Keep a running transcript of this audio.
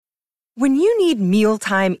When you need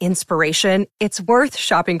mealtime inspiration, it's worth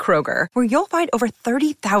shopping Kroger, where you'll find over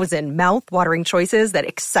 30,000 mouth-watering choices that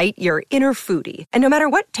excite your inner foodie. And no matter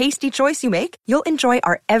what tasty choice you make, you'll enjoy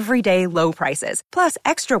our everyday low prices, plus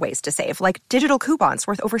extra ways to save, like digital coupons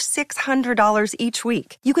worth over $600 each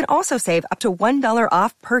week. You can also save up to $1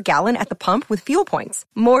 off per gallon at the pump with fuel points.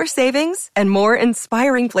 More savings and more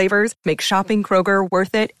inspiring flavors make shopping Kroger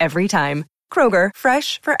worth it every time. Kroger,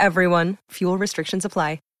 fresh for everyone. Fuel restrictions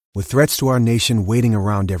apply. With threats to our nation waiting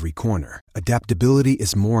around every corner, adaptability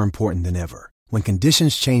is more important than ever. When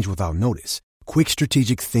conditions change without notice, quick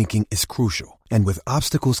strategic thinking is crucial. And with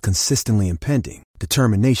obstacles consistently impending,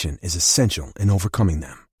 determination is essential in overcoming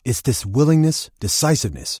them. It's this willingness,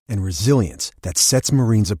 decisiveness, and resilience that sets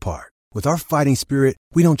Marines apart. With our fighting spirit,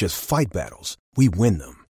 we don't just fight battles, we win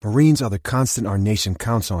them. Marines are the constant our nation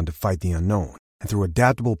counts on to fight the unknown. And through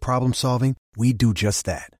adaptable problem solving, we do just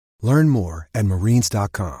that. Learn more at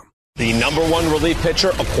Marines.com. The number one relief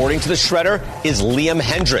pitcher, according to the Shredder, is Liam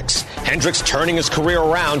Hendriks. Hendriks turning his career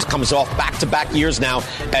around, comes off back-to-back years now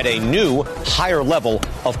at a new, higher level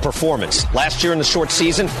of performance. Last year in the short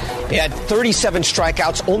season, he had 37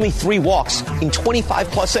 strikeouts, only 3 walks in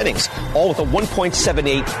 25-plus innings, all with a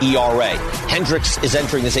 1.78 ERA. Hendriks is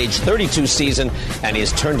entering his age 32 season, and he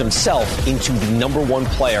has turned himself into the number one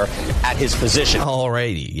player at his position.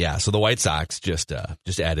 Alrighty, yeah. So the White Sox just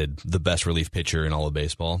added the best relief pitcher in all of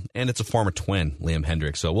baseball, and it's a former Twin, Liam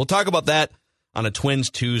Hendriks. So we'll talk about that on a Twins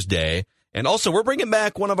Tuesday. And also, we're bringing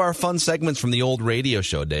back one of our fun segments from the old radio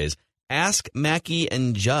show days, Ask Mackey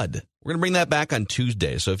and Judd. We're going to bring that back on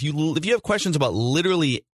Tuesday. So if you have questions about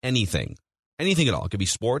literally anything at all, it could be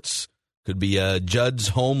sports, could be Judd's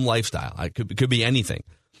home lifestyle, it could be anything.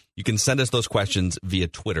 You can send us those questions via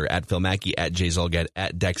Twitter, at Phil Mackey, at Jay Zulgad,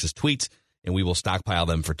 at Dex's Tweets, and we will stockpile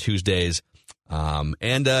them for Tuesdays.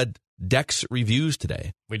 And Dex reviews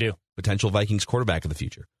today. We do. Potential Vikings quarterback of the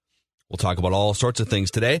future. We'll talk about all sorts of things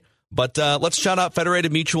today. But let's shout out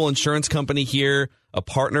Federated Mutual Insurance Company here, a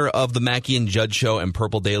partner of the Mackey and Judd Show and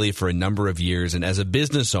Purple Daily for a number of years. And as a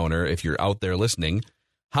business owner, if you're out there listening,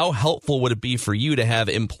 how helpful would it be for you to have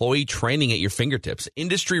employee training at your fingertips,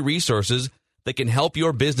 industry resources that can help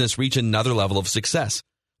your business reach another level of success?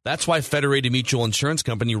 That's why Federated Mutual Insurance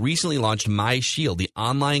Company recently launched MyShield, the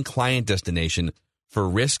online client destination for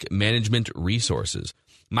risk management resources.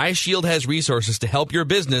 MyShield has resources to help your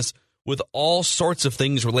business with all sorts of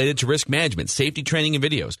things related to risk management, safety training and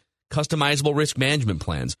videos, customizable risk management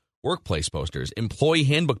plans, workplace posters, employee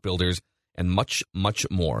handbook builders, and much, much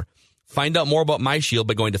more. Find out more about MyShield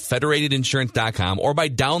by going to federatedinsurance.com or by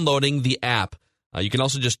downloading the app. You can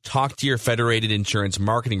also just talk to your Federated Insurance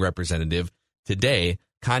marketing representative today.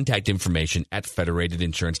 Contact information at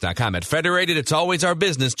federatedinsurance.com. At Federated, it's always our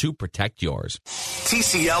business to protect yours.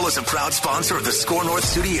 TCL is a proud sponsor of the Score North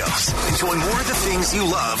Studios. Enjoy more of the things you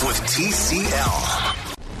love with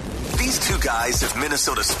TCL. These two guys have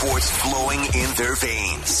Minnesota sports flowing in their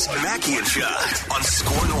veins. Mackey and Judd on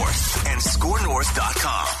Score North and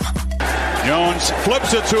ScoreNorth.com. Jones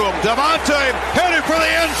flips it to him. Devontae headed for the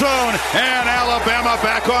end zone, and Alabama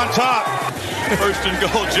back on top. First and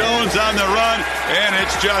goal, Jones on the run, and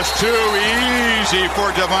it's just too easy for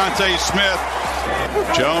Devontae Smith.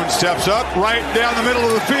 Jones steps up right down the middle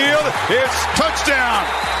of the field. It's touchdown.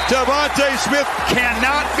 Devontae Smith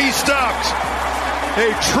cannot be stopped.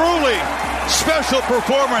 A truly special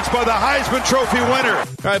performance by the Heisman Trophy winner. All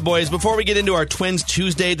right, boys, before we get into our Twins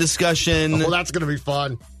Tuesday discussion. Well, that's going to be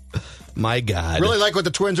fun. My God. Really like what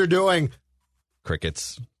the Twins are doing.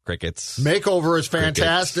 Crickets. Makeover is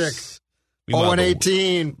fantastic.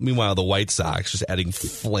 0-18. Meanwhile, the White Sox just adding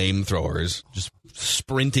flamethrowers, just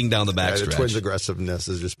sprinting down the backstretch. The Twins' aggressiveness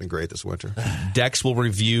has just been great this winter. Dex will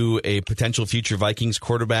review a potential future Vikings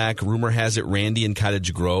quarterback. Rumor has it Randy in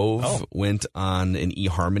Cottage Grove went on an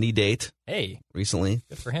eHarmony date recently.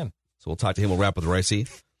 Good for him. So we'll talk to him. We'll wrap with Ricey.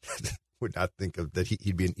 Would not think of that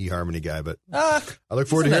he'd be an eHarmony guy, but I look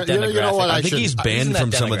forward to hearing. You know what? I think he's banned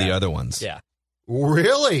from some of the other ones. Yeah.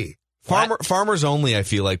 Really? Farmers Only, I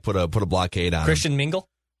feel like, put a blockade on Christian Mingle?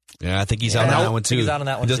 Yeah, I think he's out on that one, too. He's out on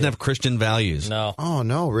that one, He doesn't have Christian values. No. Oh,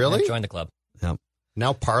 no, really? Join the club. Yep.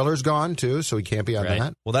 Now Parler's gone, too, so he can't be on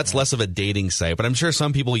that. Well, that's less of a dating site, but I'm sure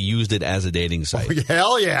some people used it as a dating site. Oh,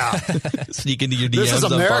 hell yeah. Sneak into your DMs This is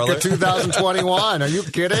America on Parler. 2021. Are you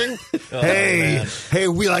kidding? Hey,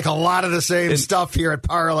 we like a lot of the same stuff here at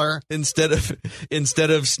Parler. Instead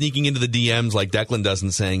of sneaking into the DMs like Declan does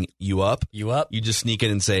and saying, you up? You up? You just sneak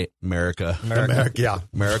in and say, America.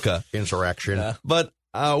 America. Insurrection. Yeah. But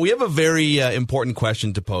we have a very important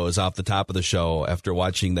question to pose off the top of the show after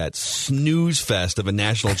watching that snooze fest of a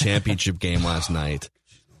national championship game last night.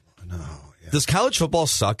 No, Does college football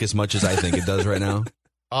suck as much as I think it does right now?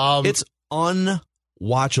 It's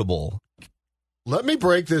unwatchable. Let me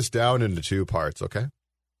break this down into two parts, okay?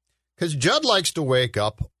 Because Judd likes to wake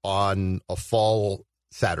up on a fall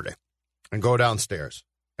Saturday and go downstairs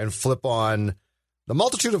and flip on the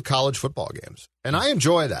multitude of college football games. And I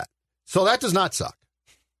enjoy that. So that does not suck.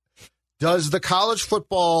 Does the college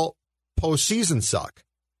football postseason suck?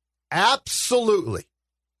 Absolutely.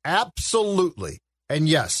 Absolutely. And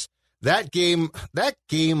yes, that game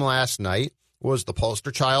last night was the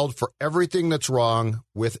poster child for everything that's wrong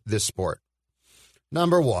with this sport.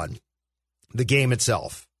 Number one, the game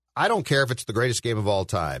itself. I don't care if it's the greatest game of all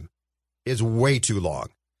time. Is way too long.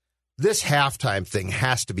 This halftime thing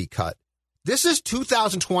has to be cut. This is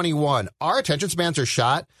 2021. Our attention spans are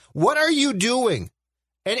shot. What are you doing?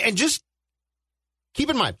 And just keep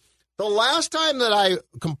in mind, the last time that I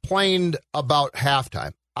complained about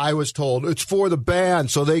halftime, I was told it's for the band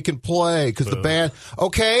so they can play because the band.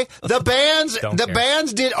 Okay, the bands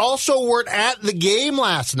weren't at the game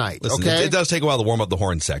last night. Listen, okay, it does take a while to warm up the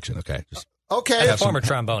horn section. Okay, okay. As a former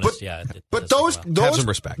trombonist, but those have some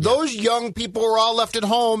respect. Those young people were all left at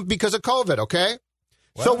home because of COVID. Okay,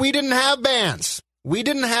 so we didn't have bands. We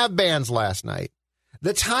didn't have bands last night.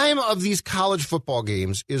 The time of these college football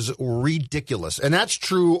games is ridiculous, and that's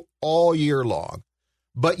true all year long.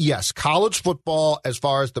 But yes, college football, as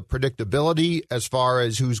far as the predictability, as far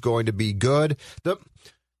as who's going to be good, the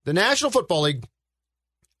National Football League,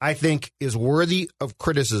 I think, is worthy of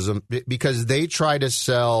criticism because they try to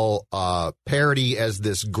sell parity as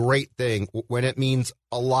this great thing when it means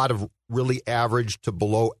a lot of really average to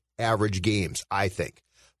below average games, I think.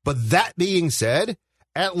 But that being said,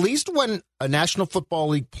 at least when a National Football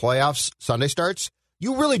League playoffs Sunday starts,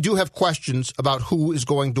 you really do have questions about who is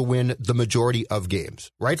going to win the majority of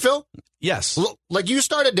games. Right, Phil? Yes. Like you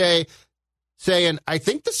start a day saying, I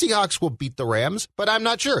think the Seahawks will beat the Rams, but I'm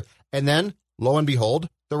not sure. And then, lo and behold,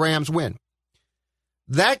 the Rams win.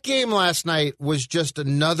 That game last night was just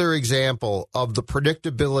another example of the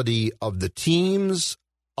predictability of the teams,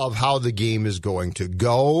 of how the game is going to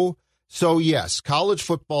go. So, yes, college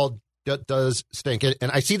football does stink.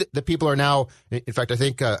 And I see that people are now, in fact, I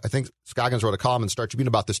think Scoggins wrote a column in Star Tribune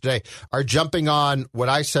about this today, are jumping on what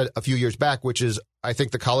I said a few years back, which is I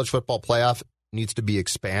think the college football playoff needs to be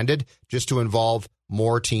expanded just to involve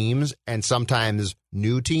more teams and sometimes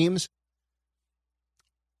new teams.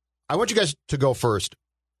 I want you guys to go first.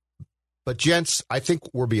 But, gents, I think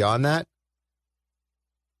we're beyond that.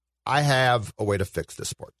 I have a way to fix this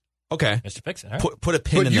sport. Okay. Mr. Fix it. Right. Put a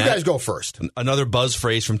pin in that. You guys go first. Another buzz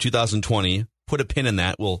phrase from 2020. Put a pin in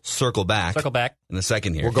that. We'll circle back. Circle back. In a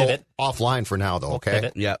second here. We'll go offline for now, though, okay?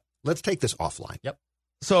 Pivot. Yeah. Let's take this offline. Yep.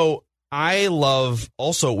 So I love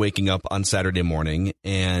also waking up on Saturday morning,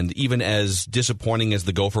 and even as disappointing as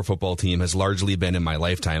the Gopher football team has largely been in my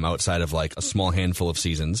lifetime outside of like a small handful of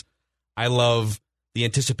seasons, I love the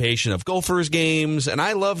anticipation of Gophers games, and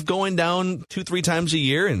I love going down 2-3 times a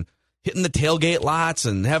year and hitting the tailgate lots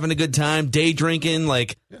and having a good time, day drinking.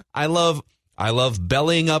 I love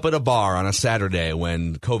bellying up at a bar on a Saturday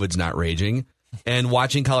when COVID's not raging and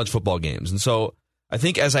watching college football games. And so I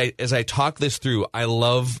think as I talk this through, I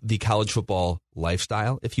love the college football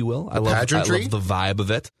lifestyle, if you will. I love the vibe of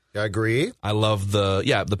it. I agree. I love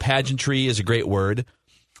the pageantry is a great word.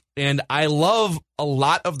 And I love a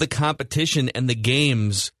lot of the competition and the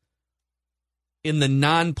games in the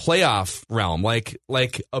non-playoff realm, like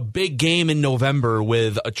a big game in November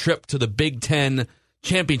with a trip to the Big Ten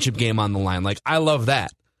championship game on the line. Like, I love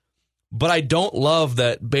that. But I don't love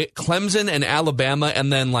that Clemson and Alabama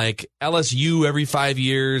and then like LSU every 5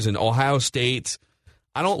 years and Ohio State.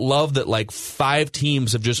 I don't love that like 5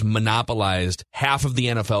 teams have just monopolized half of the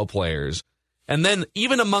NFL players. And then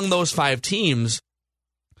even among those 5 teams,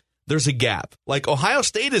 there's a gap. Like Ohio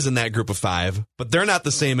State is in that group of 5, but they're not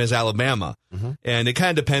the same as Alabama. Mm-hmm. And it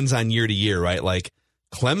kind of depends on year to year, right? Like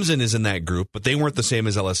Clemson is in that group, but they weren't the same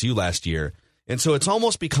as LSU last year. And so it's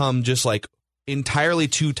almost become just like entirely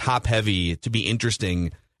too top heavy to be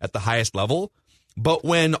interesting at the highest level. But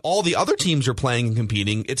when all the other teams are playing and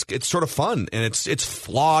competing, it's sort of fun and it's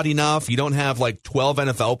flawed enough. You don't have like 12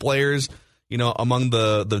 NFL players, among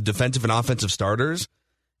the defensive and offensive starters.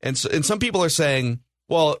 And some people are saying,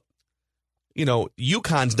 well,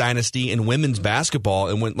 UConn's dynasty in women's basketball,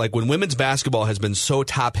 and when women's basketball has been so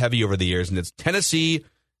top heavy over the years, and it's Tennessee,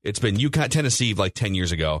 it's been Tennessee like 10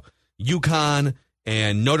 years ago, UConn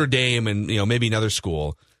and Notre Dame and maybe another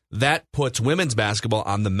school, that puts women's basketball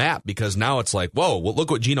on the map because now it's like, whoa, well,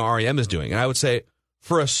 look what Gina REM is doing. And I would say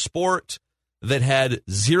for a sport that had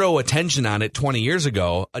zero attention on it 20 years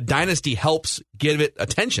ago, a dynasty helps give it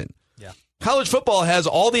attention. Yeah. college football has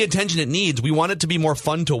all the attention it needs. We want it to be more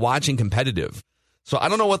fun to watch and competitive. So I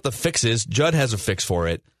don't know what the fix is. Judd has a fix for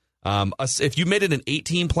it. If you made it an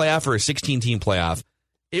 18 playoff or a 16-team playoff,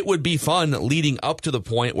 it would be fun leading up to the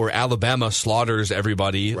point where Alabama slaughters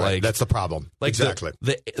everybody. Right, like that's the problem. Like exactly.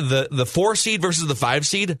 The 4 seed versus the 5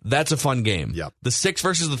 seed, that's a fun game. Yep. The 6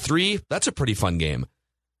 versus the 3, that's a pretty fun game.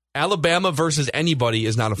 Alabama versus anybody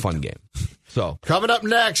is not a fun game. So coming up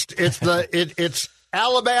next, it's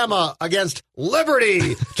Alabama against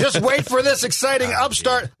Liberty. Just wait for this exciting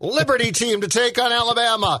upstart Liberty team to take on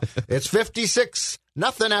Alabama. It's 56-0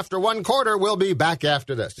 after one quarter. We'll be back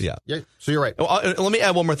after this. Yeah. So you're right. Let me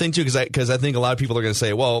add one more thing, too, because I think a lot of people are going to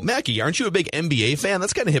say, well, Mackie, aren't you a big NBA fan?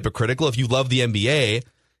 That's kind of hypocritical if you love the NBA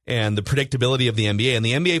and the predictability of the NBA. And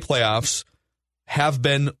the NBA playoffs have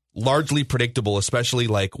been largely predictable, especially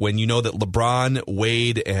like when you know that LeBron,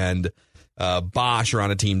 Wade, and Bosh are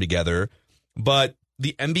on a team together. But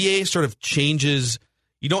the NBA sort of changes.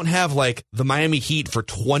 You don't have like the Miami Heat for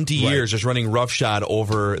 20 years just running roughshod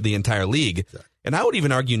over the entire league. Exactly. And I would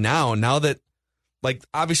even argue now that, like,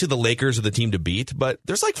 obviously the Lakers are the team to beat, but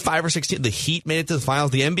there's like 5 or 6 teams. The Heat made it to the finals.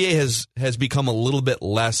 The NBA has become a little bit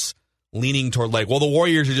less leaning toward like, well, the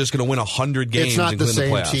Warriors are just going to win 100 games. It's not the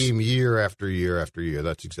same the team year after year after year.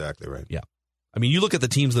 That's exactly right. Yeah. I mean, you look at the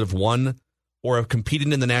teams that have won or have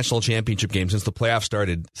competed in the national championship game since the playoffs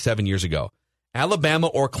started 7 years ago. Alabama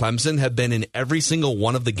or Clemson have been in every single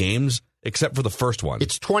one of the games except for the first one.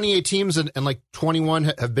 It's 28 teams and like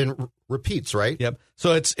 21 have been repeats, right? Yep.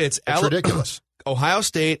 So it's ridiculous. Ohio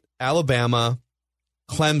State, Alabama,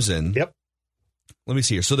 Clemson. Yep. Let me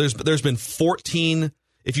see here. So there's been 14.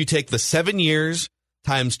 If you take the 7 years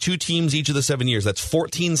times 2 teams each of the 7 years, that's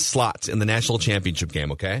 14 slots in the national championship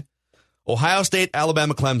game. Okay. Ohio State,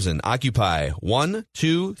 Alabama, Clemson occupy 1,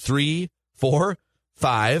 2, 3, 4,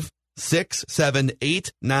 5, 6, 7,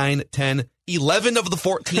 8, 9, 10, 11 of the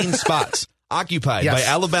 14 spots occupied by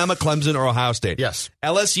Alabama, Clemson, or Ohio State. Yes.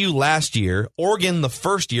 LSU last year, Oregon the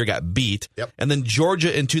first year got beat, and then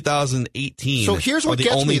Georgia in 2018 so here's what are the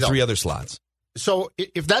gets only me, 3 other slots. So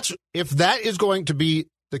if that is going to be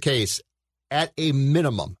the case, at a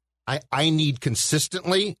minimum, I need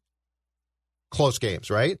consistently close games,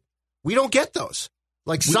 right? We don't get those.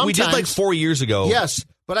 Like sometimes we did like 4 years ago. Yes,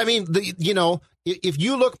 but I mean, if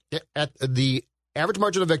you look at the average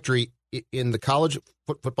margin of victory in the college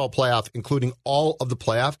football playoff, including all of the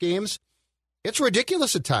playoff games, it's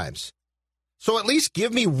ridiculous at times. So at least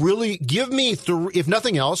give me, if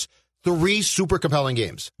nothing else, 3 super compelling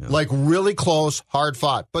games, like really close, hard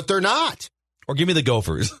fought. But they're not. Or give me the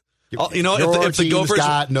Gophers. If the Gophers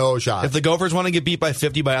got no shot. If the Gophers want to get beat by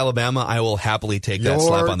 50 by Alabama, I will happily take that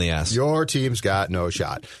slap on the ass. Your team's got no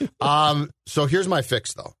shot. So here's my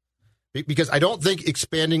fix, though, because I don't think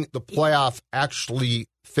expanding the playoff actually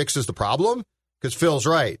fixes the problem. Because Phil's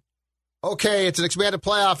right. Okay, it's an expanded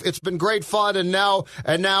playoff. It's been great fun, and now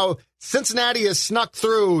Cincinnati has snuck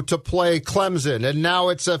through to play Clemson, and now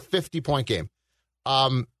it's a 50-point game.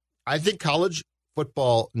 I think college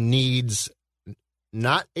football needs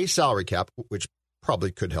not a salary cap, which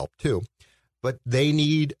probably could help too, but they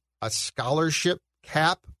need a scholarship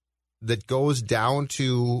cap that goes down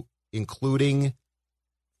to including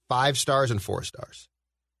 5 stars and 4 stars.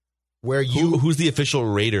 Who's the official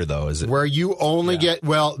rater, though? Is it where you only get?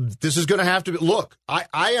 Well, this is going to have to be. Look, I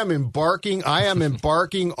am embarking on.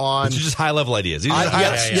 These are just high level ideas.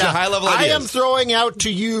 High level ideas. I am throwing out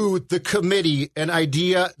to you, the committee, an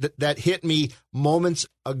idea that hit me moments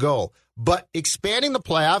ago. But expanding the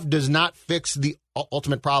playoff does not fix the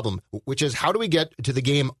ultimate problem, which is how do we get to the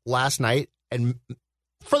game last night and,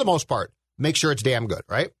 for the most part, make sure it's damn good,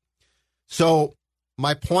 right? So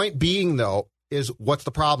my point being, though, is what's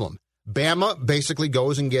the problem? Bama basically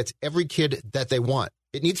goes and gets every kid that they want.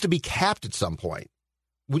 It needs to be capped at some point.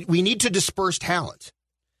 We need to disperse talent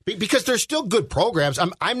because there's still good programs.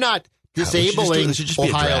 I'm not disabling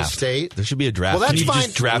Ohio State. There should be a draft. Well, that's Can you fine.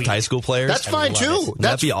 Just draft high school players? That's fine too. Wouldn't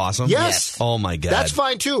that be awesome? Yes. Oh my God. That's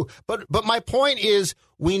fine too. But my point is,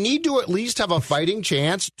 we need to at least have a fighting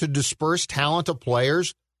chance to disperse talent of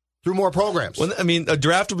players through more programs. Well, I mean, a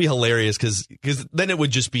draft would be hilarious because then it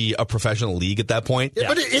would just be a professional league at that point. Yeah.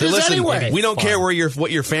 But it is anyway. We don't care what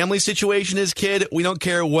your family situation is, kid. We don't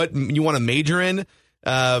care what you want to major in.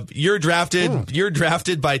 You're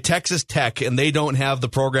drafted by Texas Tech, and they don't have the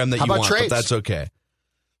program that you want. Trades? But that's okay.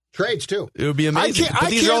 Trades too. It would be amazing. But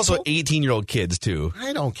these are also 18-year-old kids too.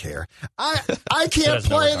 I don't care. I can't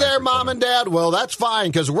play there, Mom and Dad. Well, that's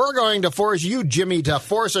fine because we're going to force you, Jimmy, to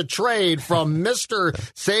force a trade from Mr.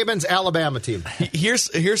 Saban's Alabama team.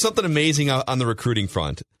 Here's something amazing on the recruiting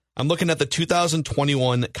front. I'm looking at the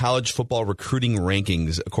 2021 college football recruiting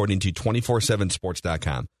rankings according to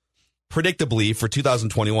 247sports.com. Predictably, for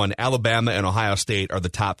 2021, Alabama and Ohio State are the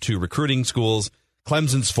top 2 recruiting schools.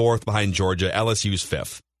 Clemson's 4th behind Georgia. LSU's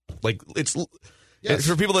 5th. Like, it's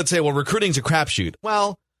for people that say, well, recruiting's a crapshoot.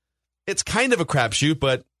 Well, it's kind of a crapshoot,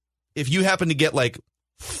 but if you happen to get like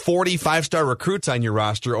 40 5-star recruits on your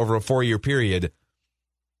roster over a 4-year period,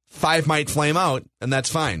 5 might flame out, and that's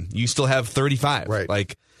fine. You still have 35. Right.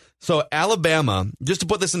 Like, so Alabama, just to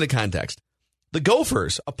put this into context, the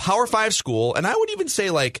Gophers, a Power 5 school, and I would even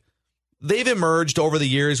say like they've emerged over the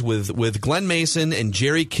years with Glenn Mason and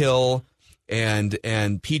Jerry Kill and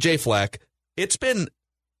PJ Fleck. It's been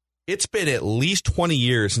at least 20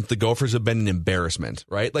 years since the Gophers have been an embarrassment,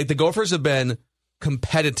 right? Like the Gophers have been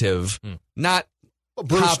competitive, not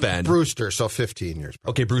top end. Brewster, so 15 years.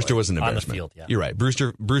 Probably. Okay, Brewster was an embarrassment. On the field, yeah. You're right.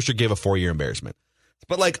 Brewster gave a 4-year embarrassment.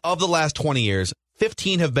 But like of the last 20 years,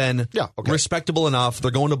 15 have been respectable enough.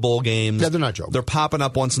 They're going to bowl games. Yeah, they're not joking. They're popping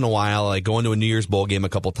up once in a while, like going to a New Year's bowl game a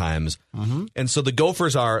couple times. Mm-hmm. And so the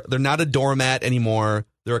Gophers they're not a doormat anymore.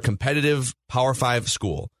 They're a competitive Power 5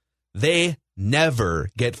 school. They never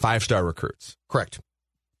get 5-star recruits. Correct.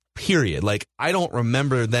 Period. Like, I don't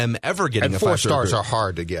remember them ever getting a 5-star recruit. 4 stars are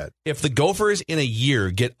hard to get. If the Gophers in a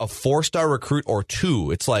year get a 4-star recruit or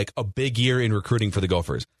 2, it's like a big year in recruiting for the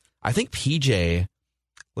Gophers. I think PJ,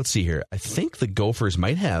 let's see here. I think the Gophers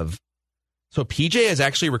might have. So PJ has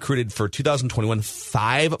actually recruited for 2021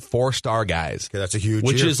 5 4-star guys. Okay, that's a huge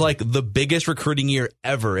which year. is like the biggest recruiting year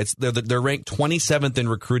ever. They're ranked 27th in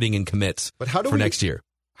recruiting and commits next year.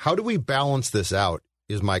 How do we balance this out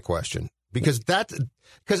is my question. Because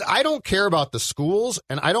I don't care about the schools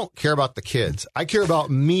and I don't care about the kids. I care about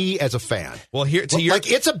me as a fan. Well,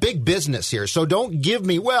 it's a big business here. So don't give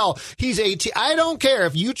me, he's 18. I don't care.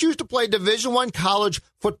 If you choose to play Division I college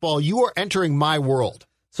football, you are entering my world.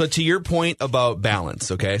 So to your point about balance,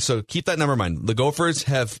 okay? So keep that number in mind. The Gophers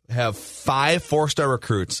have 5 4-star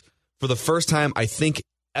recruits for the first time, I think,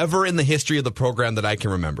 ever in the history of the program that I can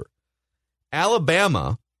remember.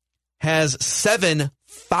 Alabama has 7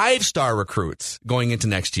 5-star recruits going into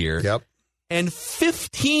next year. Yep. And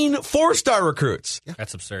 15 4-star recruits. Yeah.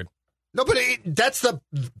 That's absurd. No,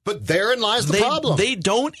 but therein lies the problem. They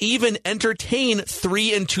don't even entertain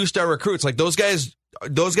 3 and 2-star recruits. Like those guys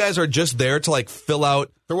are just there to like fill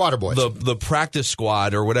out the water boys, the practice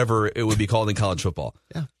squad or whatever it would be called in college football.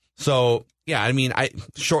 Yeah. So yeah, I mean,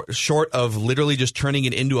 short of literally just turning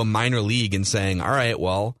it into a minor league and saying, all right,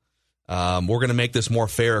 well, we're going to make this more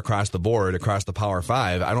fair across the board, across the Power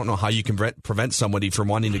 5. I don't know how you can prevent somebody from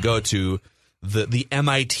wanting to go to the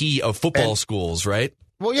MIT of football schools, right?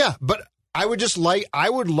 Well, yeah, but I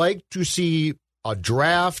would like to see a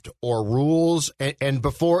draft or rules, and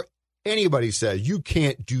before anybody says you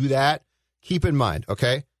can't do that, keep in mind,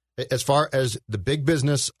 okay, as far as the big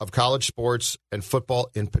business of college sports and football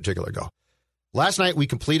in particular go. Last night we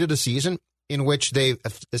completed a season in which they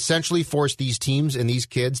essentially forced these teams and these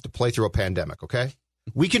kids to play through a pandemic, okay?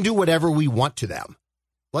 We can do whatever we want to them.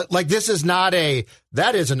 Like this is that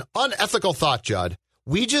is an unethical thought, Judd.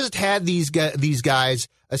 We just had these guys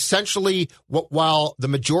essentially, while the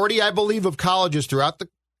majority, I believe, of colleges throughout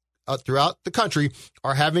the country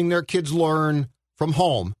are having their kids learn from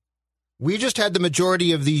home, we just had the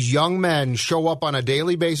majority of these young men show up on a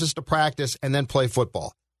daily basis to practice and then play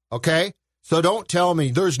football, okay? So don't tell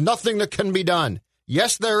me there's nothing that can be done.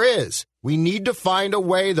 Yes, there is. We need to find a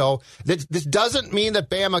way, though. This doesn't mean that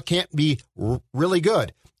Bama can't be really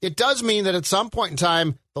good. It does mean that at some point in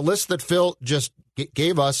time, the list that Phil just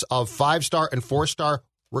gave us of 5-star and 4-star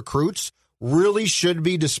recruits really should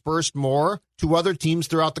be dispersed more to other teams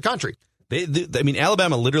throughout the country. I mean,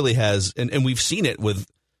 Alabama literally has, and we've seen it with,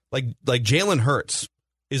 like Jalen Hurts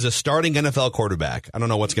is a starting NFL quarterback. I don't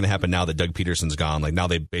know what's going to happen now that Doug Peterson's gone. Like now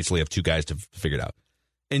they basically have 2 guys to figure it out.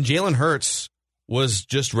 And Jalen Hurts was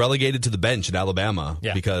just relegated to the bench at Alabama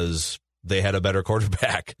because they had a better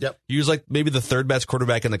quarterback. Yep. He was like maybe the 3rd best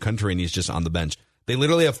quarterback in the country, and he's just on the bench. They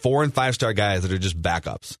literally have 4 and 5-star guys that are just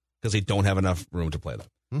backups because they don't have enough room to play them.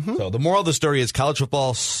 Mm-hmm. So the moral of the story is college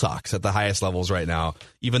football sucks at the highest levels right now,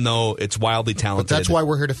 even though it's wildly talented. But that's why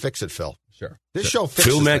we're here to fix it, Phil. Sure. This show fixes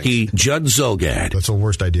Phil Mackey, things. Judd Zulgad. That's the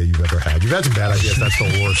worst idea you've ever had. You've had some bad ideas. That's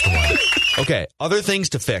the worst one. Okay, other things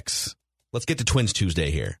to fix. Let's get to Twins Tuesday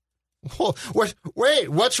here. Well, wait,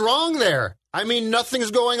 what's wrong there? I mean, nothing's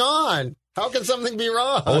going on. How can something be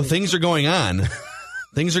wrong? Oh, things are going on.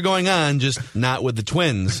 Things are going on, just not with the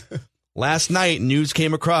Twins. Last night, news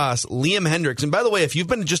came across Liam Hendriks. And by the way, if you've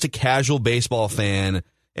been just a casual baseball fan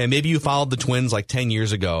and maybe you followed the Twins like 10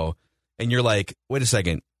 years ago and you're like, wait a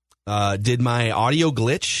second, Did my audio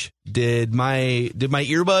glitch? Did my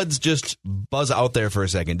earbuds just buzz out there for a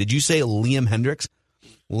second? Did you say Liam Hendriks?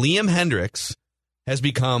 Liam Hendriks has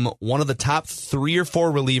become one of the top 3 or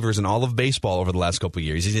 4 relievers in all of baseball over the last couple of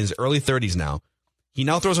years. He's in his early 30s now. He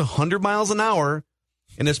now throws 100 miles an hour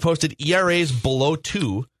and has posted ERAs below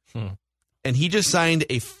 2. And he just signed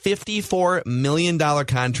a $54 million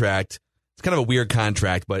contract. It's kind of a weird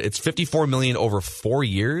contract, but it's $54 million over 4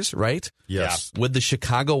 years, right? Yes. With the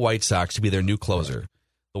Chicago White Sox to be their new closer.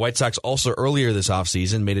 The White Sox also earlier this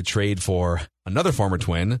offseason made a trade for another former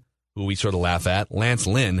Twin, who we sort of laugh at, Lance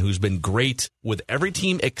Lynn, who's been great with every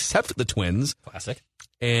team except the Twins. Classic.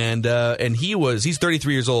 And he's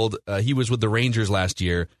 33 years old. He was with the Rangers last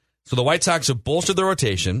year. So the White Sox have bolstered their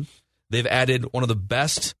rotation. They've added one of the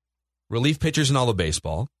best relief pitchers in all of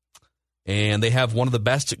baseball. And they have one of the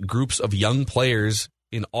best groups of young players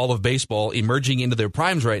in all of baseball emerging into their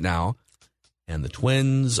primes right now. And the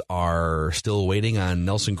Twins are still waiting on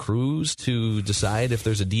Nelson Cruz to decide if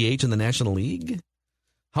there's a DH in the National League.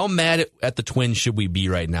 How mad at the Twins should we be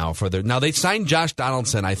right now? Now, they signed Josh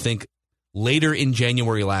Donaldson, I think, later in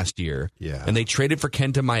January last year. Yeah. And they traded for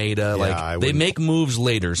Kenta Maeda. Yeah, they make moves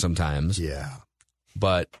later sometimes. Yeah.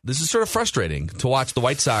 But this is sort of frustrating to watch the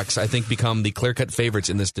White Sox, I think, become the clear-cut favorites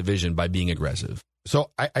in this division by being aggressive.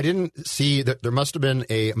 So I didn't see that there must have been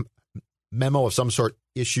a memo of some sort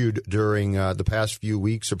issued during the past few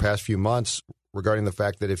weeks or past few months regarding the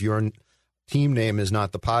fact that if your team name is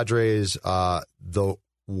not the Padres, the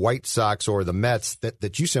White Sox, or the Mets,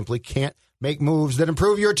 that you simply can't make moves that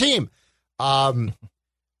improve your team. I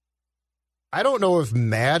don't know if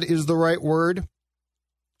mad is the right word.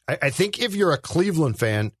 I think if you're a Cleveland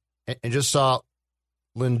fan and just saw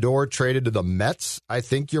Lindor traded to the Mets, I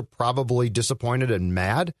think you're probably disappointed and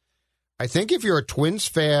mad. I think if you're a Twins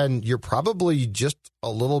fan, you're probably just a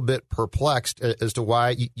little bit perplexed as to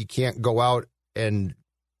why you can't go out and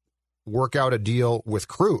work out a deal with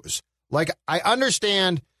Cruz. Like, I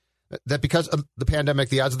understand that because of the pandemic,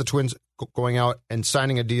 the odds of the Twins going out and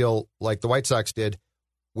signing a deal like the White Sox did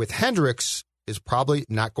with Hendriks is probably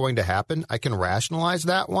not going to happen. I can rationalize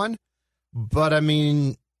that one. But, I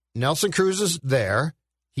mean, Nelson Cruz is there.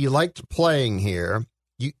 He liked playing here.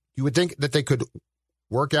 You would think that they could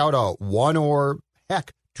work out a 1 or,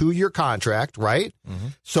 heck, 2-year contract, right? Mm-hmm.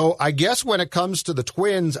 So I guess when it comes to the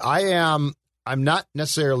Twins, I'm not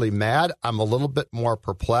necessarily mad. I'm a little bit more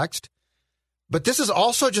perplexed. But this is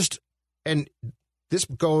also just, and this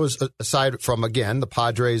goes aside from, again, the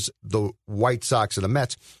Padres, the White Sox, and the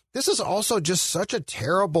Mets. This is also just such a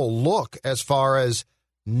terrible look as far as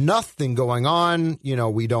nothing going on. You know,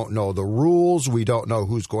 we don't know the rules. We don't know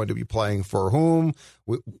who's going to be playing for whom.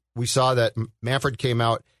 We saw that Manfred came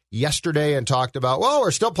out yesterday and talked about, well,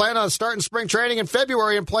 we're still planning on starting spring training in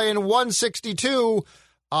February and playing 162.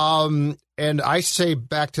 And I say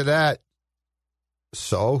back to that,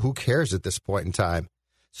 so who cares at this point in time?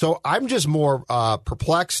 So I'm just more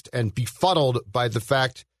perplexed and befuddled by the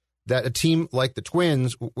fact that a team like the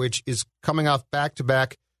Twins, which is coming off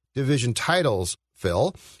back-to-back division titles,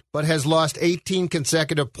 Phil, but has lost 18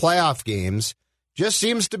 consecutive playoff games, just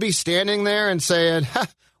seems to be standing there and saying,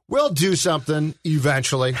 we'll do something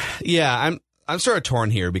eventually. Yeah, I'm sort of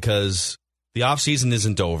torn here because the offseason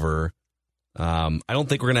isn't over. I don't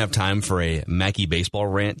think we're going to have time for a Mackey baseball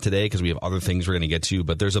rant today because we have other things we're going to get to,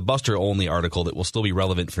 but there's a Buster-only article that will still be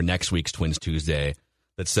relevant for next week's Twins Tuesday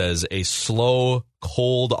that says a slow,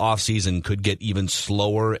 cold offseason could get even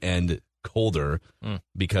slower and colder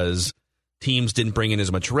because teams didn't bring in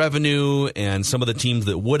as much revenue, and some of the teams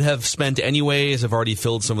that would have spent anyways have already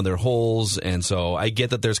filled some of their holes, and so I get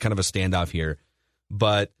that there's kind of a standoff here.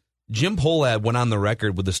 But Jim Pohlad went on the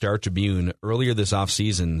record with the Star-Tribune earlier this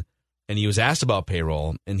offseason, and he was asked about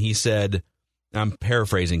payroll, and he said, I'm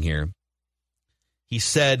paraphrasing here, he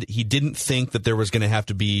said he didn't think that there was going to have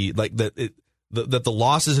to be, like, that the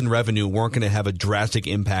losses in revenue weren't going to have a drastic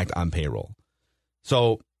impact on payroll.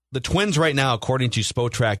 So the Twins right now, according to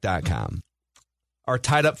Spotrac.com, are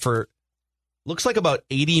tied up for, looks like about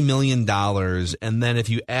 $80 million, and then if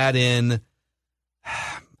you add in,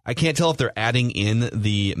 I can't tell if they're adding in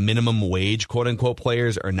the minimum wage, quote-unquote,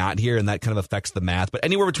 players or not here, and that kind of affects the math. But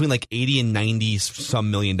anywhere between like 80 and 90-some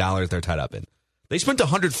million dollars they're tied up in. They spent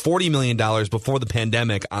 $140 million before the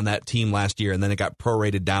pandemic on that team last year, and then it got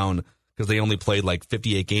prorated down because they only played like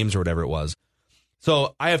 58 games or whatever it was.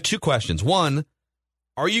 So I have two questions. One,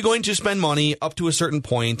 are you going to spend money up to a certain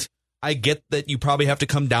point? I get that you probably have to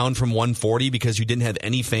come down from 140 because you didn't have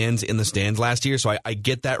any fans in the stands last year, so I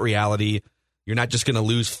get that reality. You're not just going to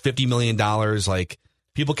lose $50 million. Like,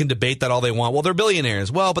 people can debate that all they want. Well, they're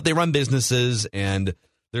billionaires. Well, but they run businesses, and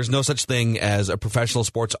There's no such thing as a professional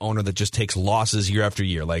sports owner that just takes losses year after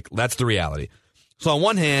year. Like, that's the reality. So on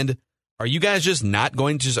one hand, are you guys just not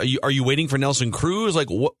going to? Are you waiting for Nelson Cruz? Like,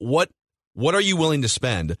 what are you willing to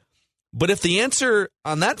spend? But if the answer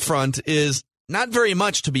on that front is not very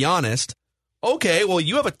much, to be honest, okay, well,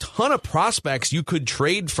 you have a ton of prospects you could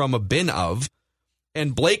trade from a bin of,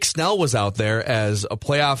 and Blake Snell was out there as a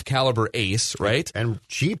playoff caliber ace, right? And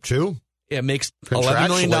cheap too. It makes $11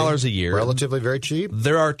 million a year. Relatively very cheap.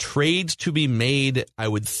 There are trades to be made, I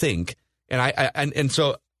would think. And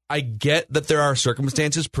so I get that there are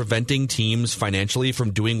circumstances preventing teams financially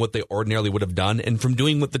from doing what they ordinarily would have done and from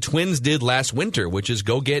doing what the Twins did last winter, which is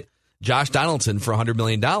go get Josh Donaldson for $100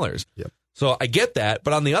 million. Yep. So I get that.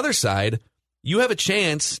 But on the other side, you have a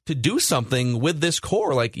chance to do something with this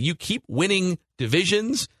core. Like, you keep winning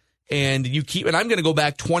divisions. And I'm going to go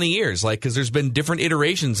back 20 years, because there's been different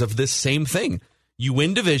iterations of this same thing. You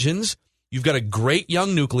win divisions, you've got a great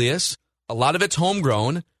young nucleus, a lot of it's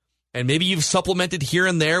homegrown, and maybe you've supplemented here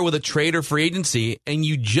and there with a trade or free agency, and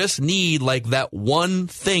you just need that one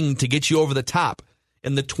thing to get you over the top.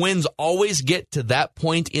 And the Twins always get to that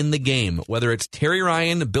point in the game, whether it's Terry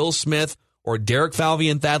Ryan, Bill Smith, or Derek Falvey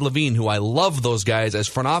and Thad Levine, who I love those guys as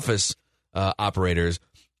front office operators.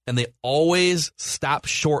 And they always stop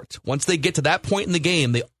short. Once they get to that point in the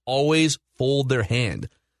game, they always fold their hand.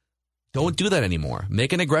 Don't do that anymore.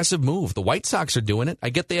 Make an aggressive move. The White Sox are doing it. I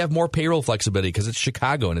get they have more payroll flexibility because it's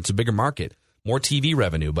Chicago and it's a bigger market, more TV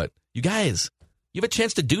revenue. But you guys, you have a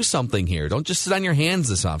chance to do something here. Don't just sit on your hands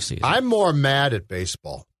this offseason. I'm more mad at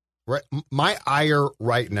baseball. Right, my ire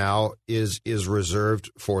right now is reserved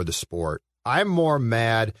for the sport. I'm more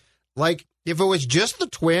mad. If it was just the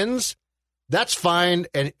Twins, that's fine,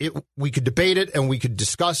 and we could debate it and we could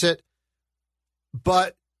discuss it.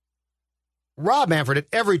 But Rob Manfred at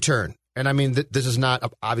every turn, and I mean, this is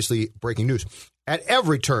not obviously breaking news, at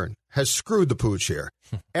every turn has screwed the pooch here.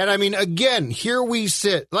 And I mean, again, here we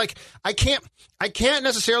sit. I can't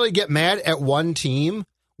necessarily get mad at one team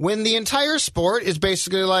when the entire sport is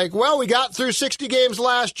basically well, we got through 60 games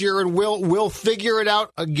last year and we'll figure it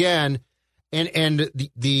out again. And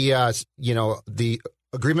the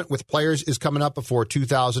agreement with players is coming up before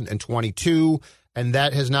 2022, and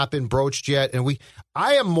that has not been broached yet. And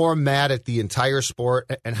I am more mad at the entire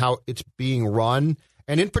sport and how it's being run,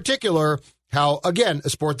 and in particular, how, again, a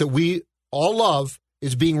sport that we all love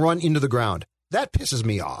is being run into the ground. That pisses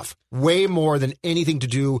me off way more than anything to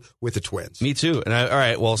do with the Twins. Me too. And all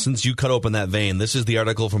right, well, since you cut open that vein, this is the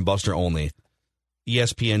article from Buster Olney.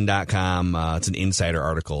 ESPN.com. It's an insider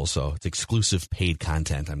article, so it's exclusive paid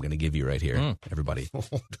content I'm going to give you right here, everybody.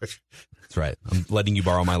 That's right. I'm letting you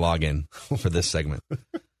borrow my login for this segment.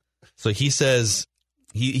 So he says,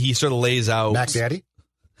 he sort of lays out... Mac Daddy?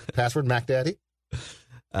 Password Mac Daddy?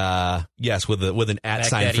 Yes, with an at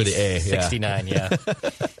sign for the A. 69, yeah.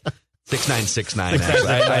 6969,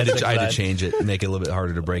 actually. I had to change it and make it a little bit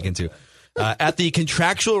harder to break into. At the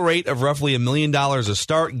contractual rate of roughly $1 million a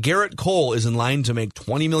start, Garrett Cole is in line to make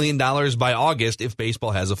 $20 million by August if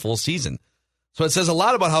baseball has a full season. So it says a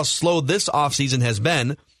lot about how slow this offseason has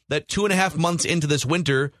been, that 2.5 months into this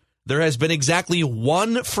winter, there has been exactly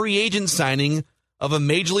one free agent signing of a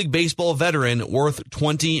Major League Baseball veteran worth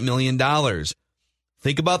 $20 million.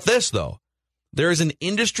 Think about this, though. There is an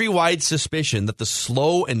industry-wide suspicion that the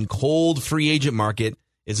slow and cold free agent market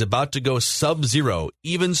is about to go sub-zero,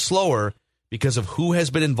 even slower, because of who has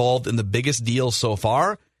been involved in the biggest deals so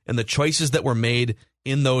far and the choices that were made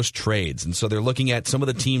in those trades. And so they're looking at some of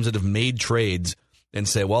the teams that have made trades and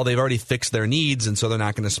say, well, they've already fixed their needs, and so they're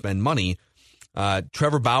not going to spend money.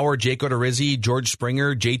 Trevor Bauer, Jake Odorizzi, George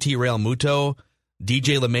Springer, JT Realmuto,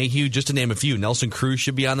 DJ LeMahieu, just to name a few. Nelson Cruz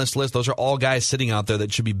should be on this list. Those are all guys sitting out there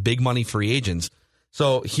that should be big money free agents.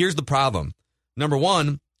 So here's the problem. Number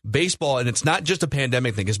one, baseball, and it's not just a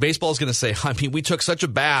pandemic thing, because baseball is going to say, I mean, we took such a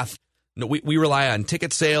bath. We rely on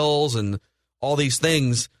ticket sales and all these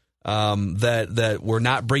things that were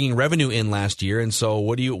not bringing revenue in last year. And so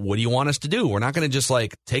what do you want us to do? We're not going to just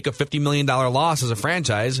take a $50 million loss as a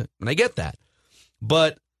franchise. And I get that.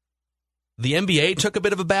 But the NBA took a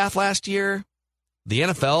bit of a bath last year. The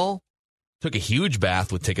NFL took a huge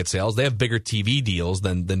bath with ticket sales. They have bigger TV deals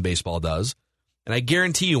than baseball does. And I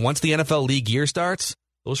guarantee you, once the NFL league year starts,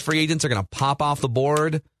 those free agents are going to pop off the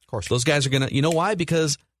board. Of course. Those guys are going to, you know why?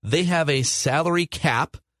 Because they have a salary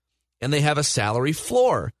cap and they have a salary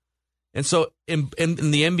floor. And so and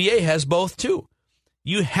the NBA has both too.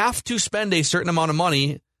 You have to spend a certain amount of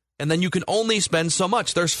money, and then you can only spend so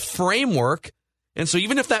much. There's framework. And so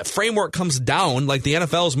even if that framework comes down, like the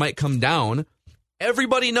NFL's might come down,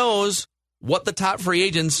 everybody knows what the top free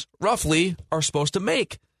agents roughly are supposed to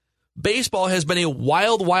make. Baseball has been a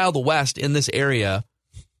wild, wild west in this area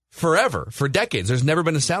forever, for decades. There's never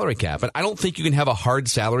been a salary cap. And I don't think you can have a hard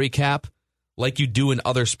salary cap like you do in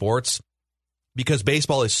other sports because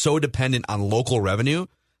baseball is so dependent on local revenue.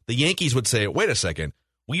 The Yankees would say, wait a second,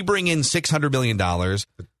 we bring in $600 million.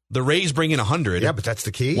 The Rays bring in $100. Yeah, but that's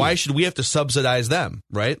the key. Why should we have to subsidize them,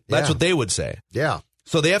 right? That's what they would say. Yeah.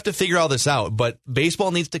 So they have to figure all this out. But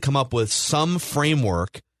baseball needs to come up with some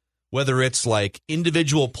framework, whether it's like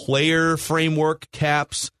individual player framework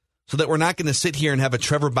caps, so that we're not going to sit here and have a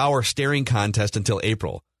Trevor Bauer staring contest until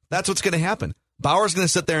April. That's what's going to happen. Bauer's going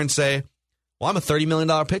to sit there and say, well, I'm a $30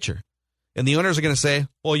 million pitcher. And the owners are going to say,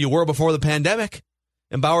 well, you were before the pandemic.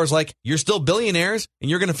 And Bauer's like, you're still billionaires, and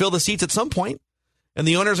you're going to fill the seats at some point. And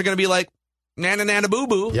the owners are going to be like, nana boo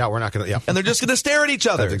boo. Yeah, we're not going to. Yeah. And they're just going to stare at each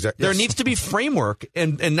other. There needs to be framework.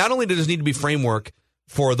 And not only does there need to be framework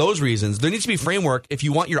for those reasons, there needs to be framework if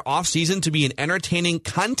you want your offseason to be an entertaining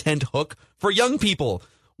content hook for young people.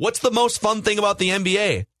 What's the most fun thing about the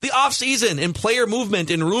NBA? The offseason and player movement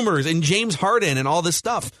and rumors and James Harden and all this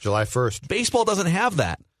stuff. July 1st. Baseball doesn't have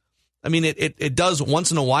that. I mean, it does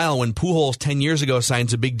once in a while when Pujols 10 years ago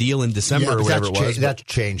signs a big deal in December or whatever it was. That's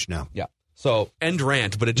changed now. Yeah. So, end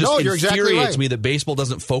rant, but it just infuriates me that baseball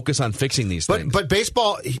doesn't focus on fixing these things. But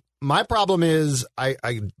baseball, my problem is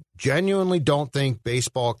I genuinely don't think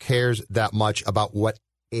baseball cares that much about what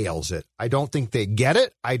ails it. I don't think they get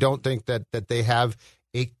it. I don't think that they have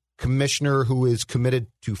a commissioner who is committed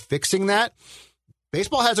to fixing that.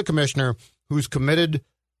 Baseball has a commissioner who's committed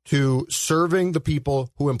to serving the people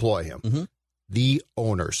who employ him, the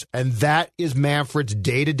owners. And that is Manfred's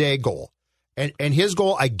day-to-day goal. And his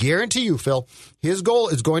goal, I guarantee you, Phil, his goal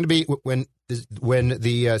is going to be when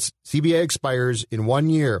the CBA expires in 1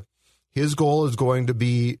 year, his goal is going to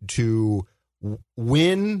be to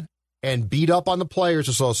win and beat up on the Players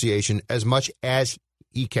Association as much as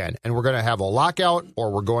he can. And we're going to have a lockout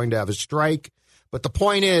or we're going to have a strike. But the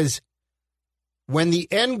point is, when the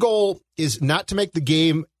end goal is not to make the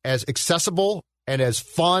game as accessible and as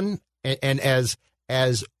fun and as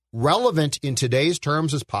relevant in today's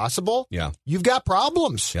terms as possible, you've got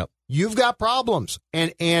problems. Yep. You've got problems.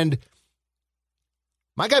 And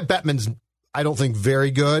my guy Bettman's, I don't think,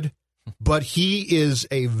 very good, but he is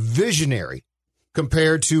a visionary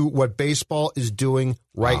compared to what baseball is doing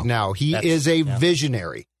right now. He is a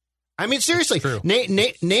visionary. I mean, seriously,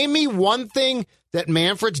 name me one thing that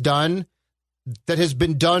Manfred's done that has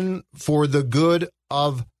been done for the good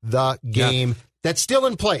of the game that's still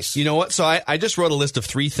in place. You know what? So I just wrote a list of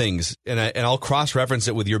 3 things, and I'll cross-reference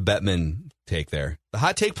it with your Bettman take there. The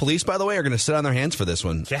hot take police, by the way, are going to sit on their hands for this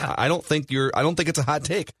one. Yeah. I don't think it's a hot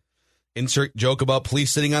take. Insert joke about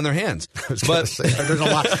police sitting on their hands. But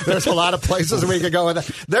there's a lot of places we could go with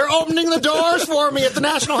that. They're opening the doors for me at the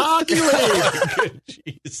National Hockey League.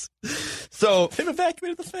 Jeez. So they've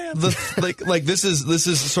evacuated the fans. This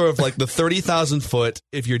is sort of like the 30,000 foot.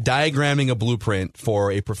 If you're diagramming a blueprint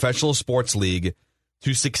for a professional sports league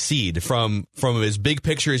to succeed from as big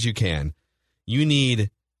picture as you can, you need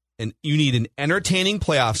an entertaining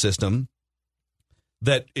playoff system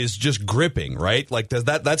that is just gripping, right? Like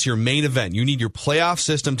that's your main event. You need your playoff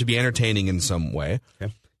system to be entertaining in some way.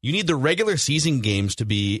 Okay. You need the regular season games to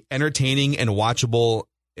be entertaining and watchable,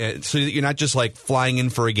 so that you're not just like flying in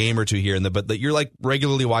for a game or two here, but that you're like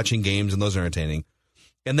regularly watching games and those are entertaining.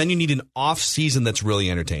 And then you need an off season that's really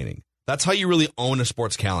entertaining. That's how you really own a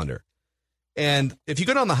sports calendar. And if you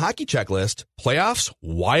go down the hockey checklist, playoffs,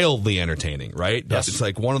 wildly entertaining, right? Yes. It's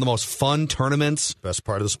like one of the most fun tournaments. Best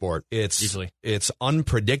part of the sport. It's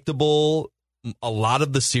unpredictable. A lot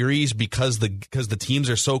of the series, because the teams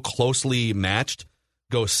are so closely matched,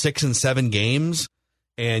 go 6 and 7 games,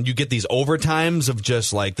 and you get these overtimes of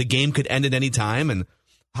just like the game could end at any time. And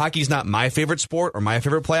hockey's not my favorite sport or my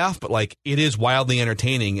favorite playoff, but like it is wildly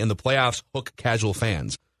entertaining, and the playoffs hook casual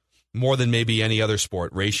fans more than maybe any other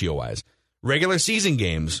sport ratio-wise. Regular season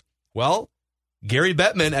games. Well, Gary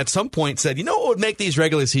Bettman at some point said, you know what would make these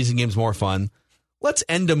regular season games more fun? Let's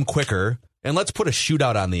end them quicker, and let's put a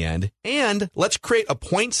shootout on the end, and let's create a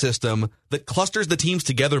point system that clusters the teams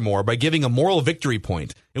together more by giving a moral victory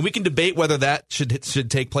point. And we can debate whether that should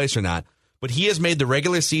take place or not, but he has made the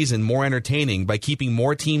regular season more entertaining by keeping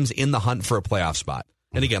more teams in the hunt for a playoff spot.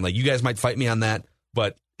 And again, like you guys might fight me on that,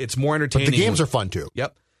 but it's more entertaining. But the games are fun too.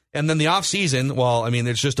 Yep. And then the offseason, well, I mean,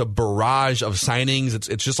 it's just a barrage of signings.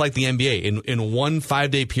 It's just like the NBA. In one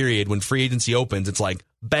 5-day period, when free agency opens, it's like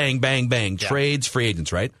bang, bang, bang, trades, free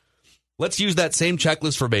agents, right? Let's use that same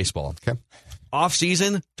checklist for baseball. Okay.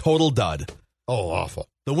 Offseason, total dud. Oh, awful.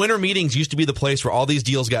 The winter meetings used to be the place where all these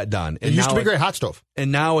deals got done. It used to be great. Hot stove.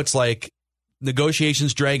 And now it's like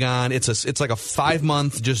negotiations drag on. It's like a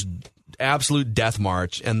 5-month just absolute death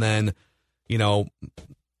march, and then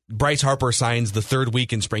Bryce Harper signs the third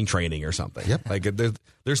week in spring training or something. Yep. Like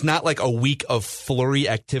there's not like a week of flurry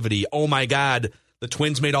activity. Oh my God, the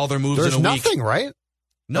Twins made all their moves in a week. There's nothing, right?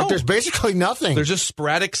 No, like there's basically nothing. There's just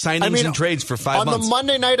sporadic signings and trades for 5 months. On the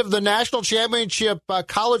Monday night of the national championship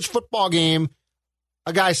college football game,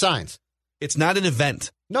 a guy signs. It's not an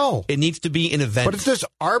event. No. It needs to be an event. But it's this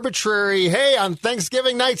arbitrary, hey, on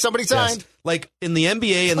Thanksgiving night, somebody signed. Yes. Like in the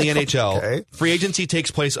NBA and the NHL, free agency takes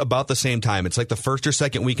place about the same time. It's like the first or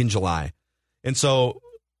second week in July. And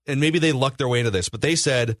maybe they lucked their way into this, but they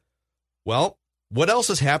said, well, what else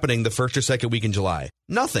is happening the first or second week in July?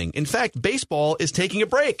 Nothing. In fact, baseball is taking a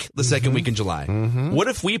break the second week in July. Mm-hmm. What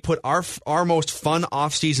if we put our most fun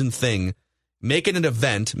off-season thing, make it an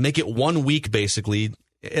event, make it 1 week basically,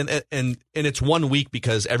 and it's 1 week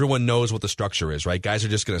because everyone knows what the structure is, right? Guys are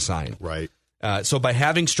just going to sign. Right. So by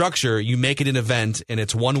having structure, you make it an event, and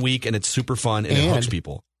it's 1 week, and it's super fun, and it hooks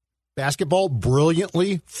people. Basketball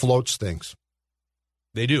brilliantly floats things.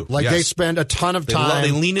 They do. Like they spend a ton of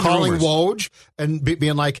time calling Woj and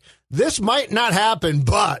being like, this might not happen,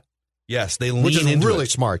 but. Yes, they lean into it. Which is really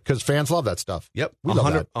it. smart because fans love that stuff. Yep, we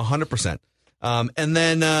love that. 100%. And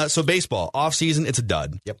then, so baseball, off-season, it's a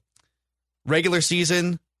dud. Yep. Regular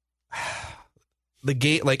season, the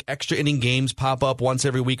game, like extra inning games pop up once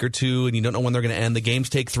every week or two, and you don't know when they're going to end. The games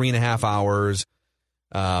take 3.5 hours.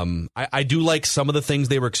 I do like some of the things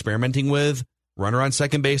they were experimenting with. Runner on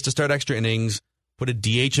second base to start extra innings. Put a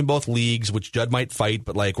DH in both leagues, which Judd might fight,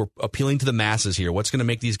 but like we're appealing to the masses here. What's going to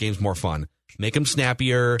make these games more fun? Make them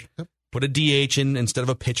snappier. Yep. Put a DH in instead of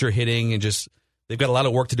a pitcher hitting, and just they've got a lot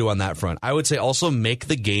of work to do on that front. I would say also make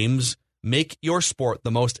your sport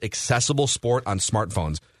the most accessible sport on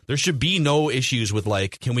smartphones. There should be no issues with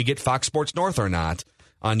like, can we get Fox Sports North or not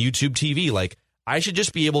on YouTube TV? Like, I should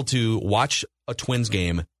just be able to watch a Twins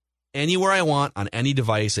game anywhere I want on any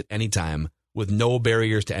device at any time with no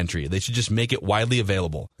barriers to entry. They should just make it widely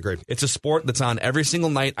available. Agreed. It's a sport that's on every single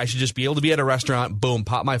night. I should just be able to be at a restaurant, boom,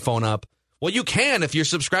 pop my phone up. Well, you can if you're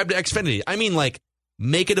subscribed to Xfinity. I mean, like,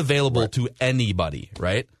 make it available to anybody,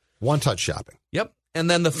 right? One-touch shopping. Yep. And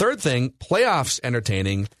then the third thing, playoffs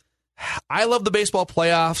entertaining. I love the baseball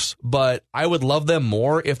playoffs, but I would love them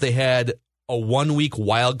more if they had a 1-week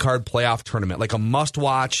wild card playoff tournament, like a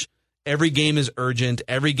must-watch. Every game is urgent.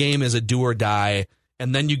 Every game is a do or die.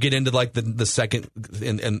 And then you get into like the second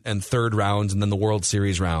and third rounds, and then the World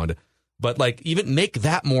Series round. But like even make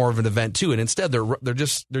that more of an event too. And instead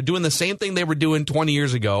they're doing the same thing they were doing 20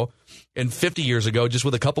 years ago and 50 years ago, just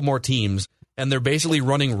with a couple more teams. And they're basically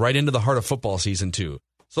running right into the heart of football season too.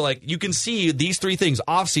 So like you can see these three things: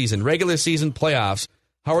 off season, regular season, playoffs.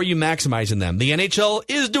 How are you maximizing them? The NHL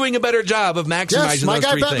is doing a better job of maximizing those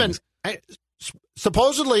three things.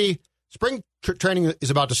 Supposedly, spring training is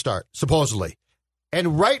about to start. Supposedly.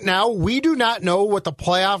 And right now, we do not know what the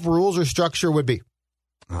playoff rules or structure would be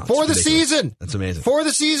for the season. That's amazing. For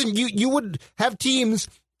the season, you would have teams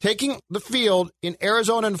taking the field in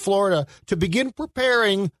Arizona and Florida to begin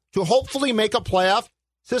preparing to hopefully make a playoff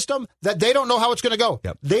system that they don't know how it's going to go.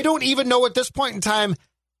 Yep. They don't even know at this point in time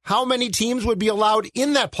how many teams would be allowed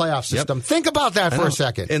in that playoff system. Yep. Think about that for a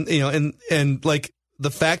second. And like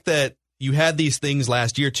the fact that you had these things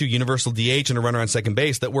last year too, universal DH and a runner on second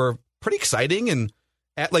base, that were pretty exciting. And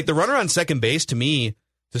like the runner on second base, to me,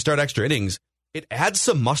 to start extra innings, it adds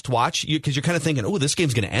some must-watch because you're kind of thinking, oh, this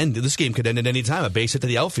game's going to end. This game could end at any time. A base hit to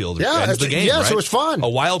the outfield ends the game. Yes, right? It was fun. A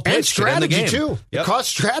wild pitch and strategy could end the game. Too. Yep. It cost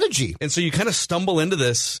strategy. And so you kind of stumble into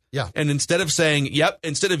this. Yeah. And instead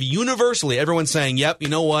of universally everyone saying, yep, you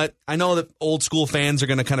know what? I know that old school fans are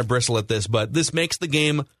going to kind of bristle at this, but this makes the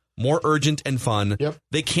game more urgent and fun. Yep.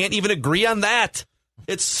 They can't even agree on that.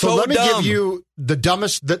 It's so let me give you the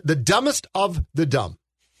dumbest of the dumb.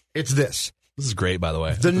 It's this. This is great, by the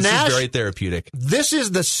way. This is very therapeutic. This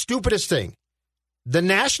is the stupidest thing. The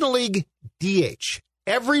National League DH.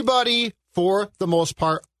 Everybody, for the most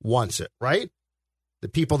part, wants it, right? The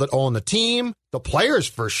people that own the team, the players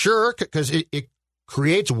for sure, because it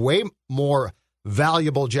creates way more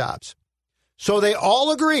valuable jobs. So they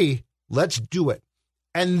all agree, let's do it.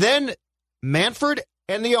 And then Manfred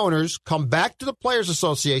and the owners come back to the Players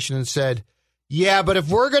Association and said, yeah, but if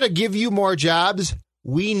we're going to give you more jobs,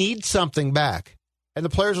 we need something back. And the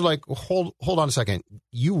players are like, hold on a second.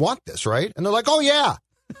 You want this, right? And they're like, oh, yeah.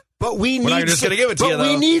 But we need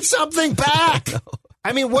we need something back.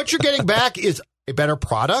 I mean, what you're getting back is a better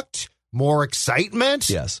product, more excitement.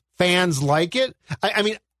 Yes. Fans like it. I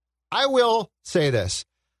mean, I will say this.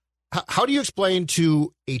 How do you explain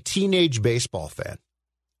to a teenage baseball fan?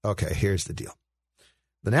 Okay, here's the deal.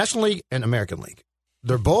 the National League and American League.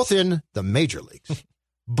 They're both in the major leagues,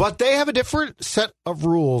 but they have a different set of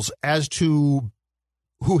rules as to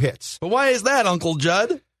who hits. But why is that, Uncle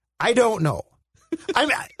Judd? I don't know. I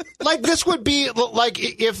mean, like this would be like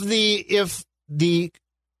if the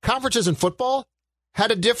conferences in football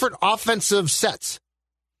had a different offensive sets.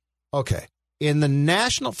 Okay, in the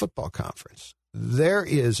National Football Conference, there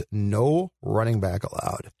is no running back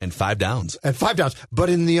allowed. And 5 downs. But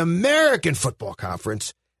in the American Football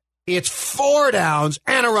Conference, it's 4 downs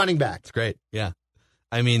and a running back. It's great. Yeah.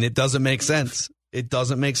 I mean, it doesn't make sense. It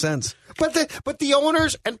doesn't make sense. But the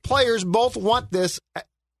owners and players both want this,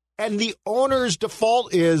 and the owner's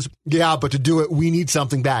default is, yeah, but to do it, we need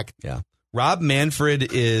something back. Yeah. Rob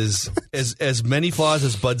Manfred is as many flaws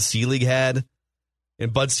as Bud Selig had.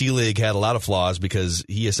 And Bud Selig had a lot of flaws because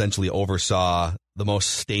he essentially oversaw the most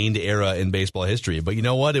stained era in baseball history. But you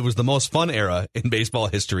know what? It was the most fun era in baseball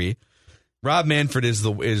history. Rob Manfred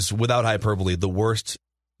is without hyperbole the worst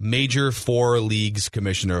major 4 leagues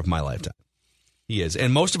commissioner of my lifetime. He is.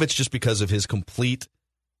 And most of it's just because of his complete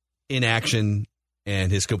inaction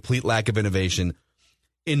and his complete lack of innovation.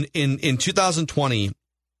 In 2020,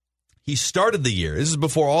 he started the year. This is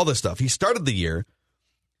before all this stuff. He started the year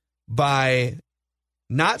by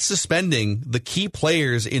not suspending the key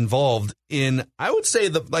players involved in, I would say,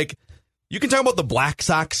 you can talk about the Black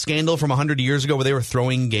Sox scandal from 100 years ago where they were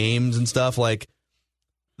throwing games and stuff. Like,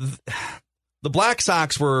 the Black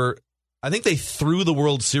Sox were, I think they threw the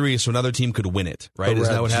World Series so another team could win it, right? Is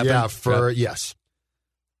that what happened? Yeah, yes.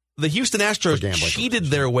 The Houston Astros cheated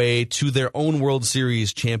their way to their own World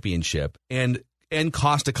Series championship and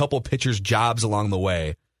cost a couple pitchers jobs along the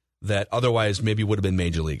way that otherwise maybe would have been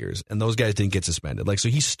major leaguers. And those guys didn't get suspended. So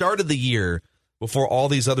he started the year before all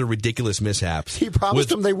these other ridiculous mishaps. He promised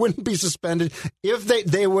them they wouldn't be suspended if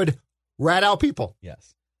they would rat out people.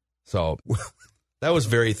 Yes. So that was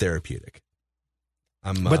very therapeutic.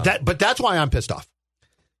 But that's why I'm pissed off.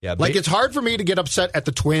 Yeah. It's hard for me to get upset at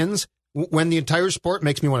the Twins when the entire sport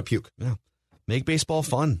makes me want to puke. Yeah. Make baseball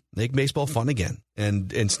fun. Make baseball fun again.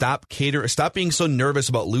 And stop being so nervous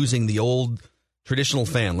about losing the old traditional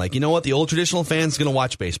fan. You know what? The old traditional fan's going to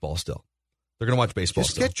watch baseball still. They're going to watch baseball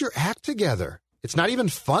still. Just get your act together. It's not even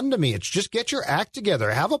fun to me. It's just get your act together.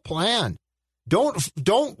 Have a plan. Don't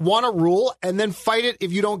want a rule and then fight it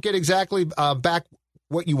if you don't get exactly back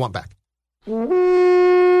what you want back.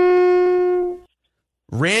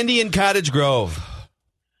 Randy in Cottage Grove.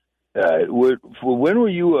 When were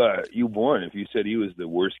you born? If you said he was the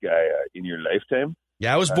worst guy in your lifetime?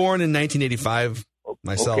 Yeah, I was born in 1985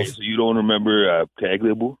 myself. Okay, so you don't remember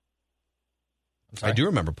Tagliabue? I do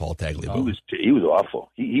remember Paul Tagliabue. He was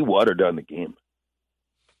awful. He watered down the game.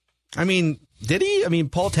 I mean, did he? I mean,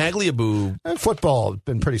 Paul Tagliabue. Football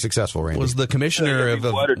been pretty successful, Randy. Was the commissioner of he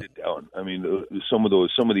watered it down. I mean, some of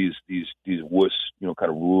these wuss, kind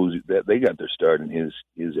of rules that they got their start in his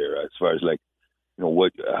era. As far as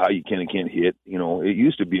how you can and can't hit. It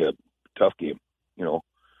used to be a tough game.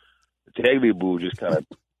 Tagliabue just kind of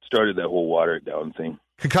started that whole water it down thing.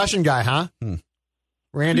 Concussion guy, huh?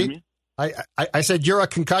 Randy, I said you're a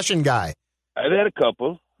concussion guy. I've had a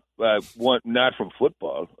couple. One not from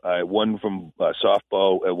football. One from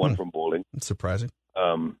softball. One from bowling. That's surprising.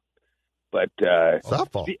 But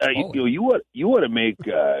softball. You want to make.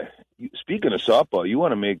 Speaking of softball, you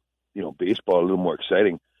want to make baseball a little more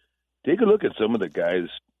exciting. Take a look at some of the guys,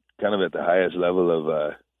 kind of at the highest level of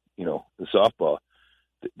the softball.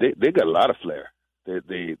 They got a lot of flair. They're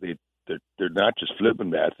not just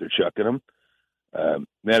flipping bats; they're chucking them.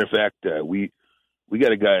 Matter of fact, we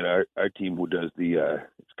got a guy in our team who does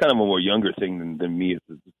it's kind of a more younger thing than me.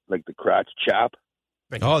 It's like the crotch chop.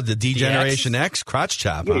 Oh, the D-Generation X crotch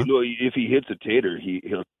chop. Yeah, huh? If he hits a tater,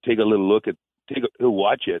 he'll take a little look at. He'll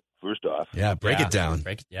watch it first off. Yeah, break it down.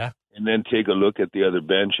 And then take a look at the other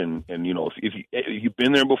bench, and if you've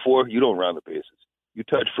been there before, you don't round the bases. You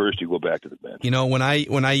touch first, you go back to the bench. When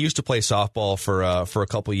I used to play softball for a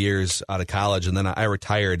couple of years out of college, and then I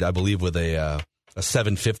retired, I believe, with a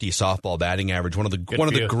 750 softball batting average. One of the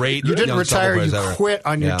great. You didn't young retire. You ever. quit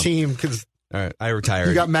on your team because. All right, I retired.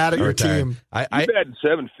 You got mad at your team. You batting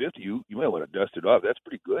 750. You might want to dust it off. That's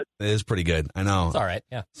pretty good. It is pretty good. I know. It's all right.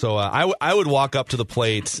 Yeah. So I would walk up to the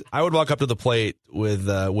plate. I would walk up to the plate with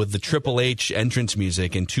the Triple H entrance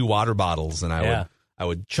music and 2 water bottles, and I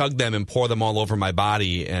would chug them and pour them all over my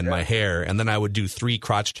body and my hair, and then I would do 3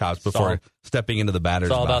 crotch chops before stepping into the batter's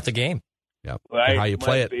box. It's all about the game. Yeah. Well, how you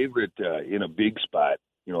play it. My favorite in a big spot.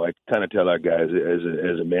 I kind of tell our guys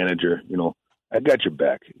as a manager, I got your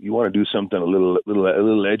back. You want to do something a little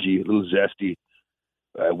edgy, a little zesty.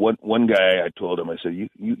 One guy, I told him, I said,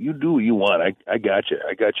 you do what you want. I got you.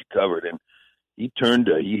 I got you covered. And he turned.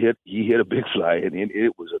 He hit a big fly, and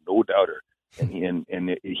it was a no doubter.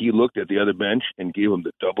 And he looked at the other bench and gave him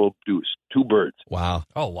the double deuce, 2 birds. Wow!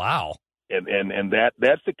 Oh wow! And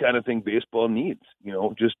that's the kind of thing baseball needs.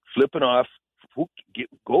 Just flipping off.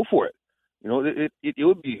 Go for it. It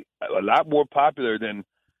would be a lot more popular than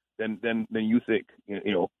you think.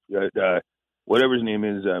 Whatever his name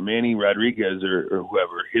is, Manny Rodriguez or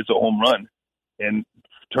whoever hits a home run, and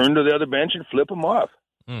turn to the other bench and flip him off.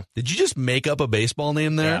 Did you just make up a baseball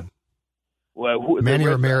name there? Yeah. Well, Manny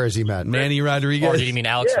Ramirez, he meant. Manny Rodriguez. Or did you mean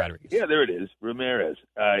Alex Rodriguez? Yeah, there it is, Ramirez.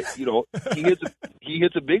 He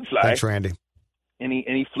hits a big fly. Thanks, Randy. And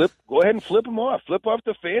he go ahead and flip him off. Flip off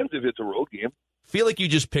the fans if it's a road game. Feel like you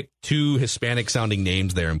just picked 2 Hispanic-sounding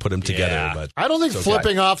names there and put them together. Yeah. But I don't think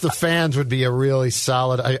flipping off the fans would be a really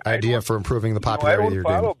solid idea for improving the popularity of your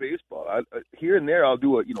game. I don't follow baseball. Here and there, I'll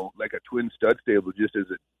do like a twin stud stable just as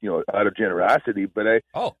out of generosity. But I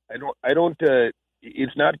don't.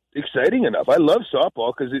 It's not exciting enough. I love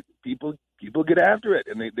softball because people get after it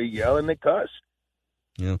and they yell and they cuss.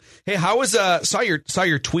 Yeah. Hey, how was saw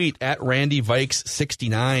your tweet at Randy Vikes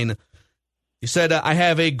 69. You said, I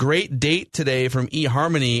have a great date today from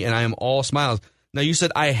eHarmony, and I am all smiles. Now, you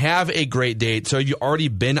said, I have a great date. So have you already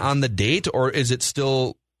been on the date, or is it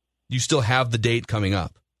you still have the date coming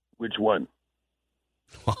up? Which one?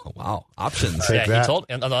 Oh, wow. Options. Take He that. told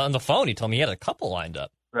on the phone. He told me he had a couple lined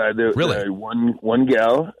up. Really? One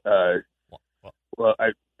gal. Well,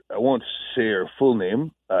 I won't say her full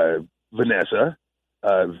name. Vanessa.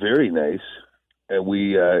 Very nice. And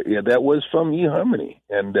that was from eHarmony.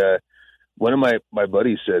 And one of my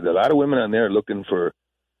buddies said a lot of women on there are looking for a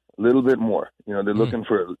little bit more. They're looking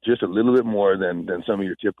for just a little bit more than some of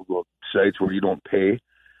your typical sites where you don't pay.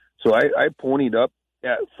 So I ponied up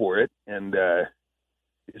for it, and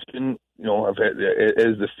it's been, I've had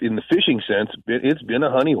in the fishing sense, it's been a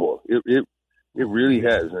honey hole. It really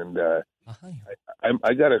has, and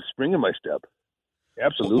I got a spring in my step.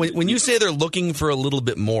 Absolutely. When you say they're looking for a little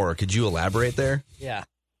bit more, could you elaborate there? Yeah.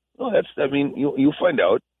 Well, you'll find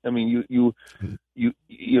out. I mean, you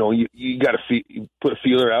got to put a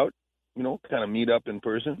feeler out, kind of meet up in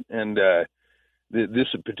person. And this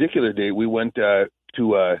particular day, we went to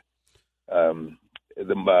the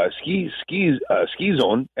ski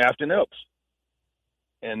zone, Afton Alps,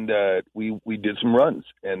 and we did some runs.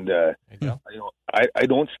 And I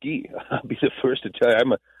don't ski. I'll be the first to tell you,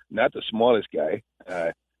 I'm not the smallest guy,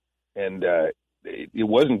 and it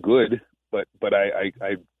wasn't good. But I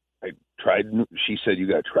tried. She said, "You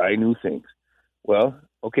got to try new things." Well,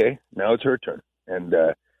 okay, now it's her turn, and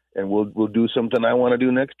we'll do something I want to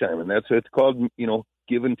do next time, and it's called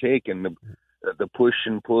give and take, and the push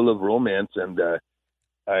and pull of romance. And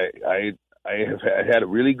I have had a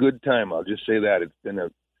really good time. I'll just say that it's been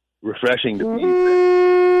refreshing to me.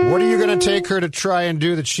 What are you going to take her to try and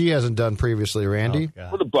do that she hasn't done previously, Randy?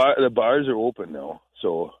 Well, the bars are open now,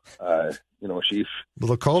 so she. A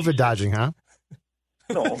little COVID dodging, huh?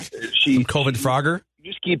 No, Some COVID Frogger?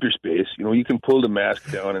 Just keep your space. You can pull the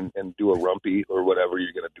mask down and do a rumpy or whatever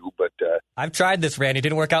you're going to do. But I've tried this, Randy. It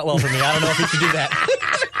didn't work out well for me. I don't know if you should do that.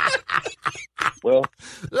 Well,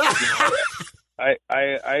 I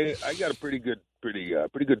got a pretty good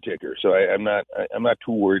ticker, so I'm not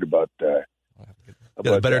too worried about.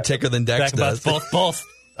 Got a better ticker than Dex does. Both.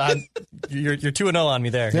 You're 2-0 on me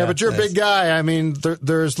there. Yeah, but you're a big guy. I mean,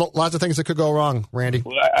 there's lots of things that could go wrong, Randy.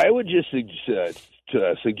 Well, I would just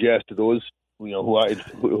suggest to those who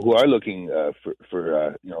are looking for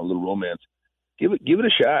a little romance, give it a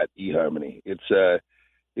shot. eHarmony.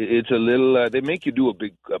 It's a little. They make you do a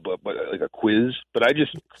big like a quiz, but I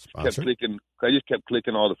just kept clicking. I just kept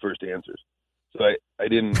clicking all the first answers, so I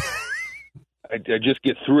didn't. I just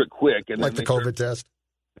get through it quick, and like then the COVID test.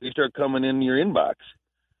 They start coming in your inbox,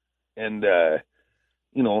 and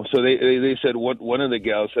so they said one of the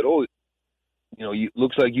gals said, "Oh,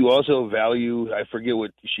 looks like you also value." I forget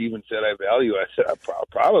what she even said. I value. I said,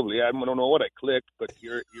 "Probably. I don't know what I clicked, but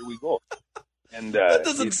here we go." And that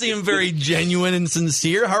doesn't seem very genuine and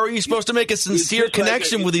sincere. How are you supposed to make a sincere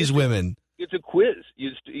connection with these women? It's a quiz.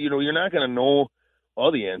 You're not going to know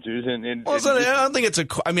all the answers. I don't think it's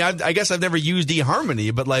I guess I've never used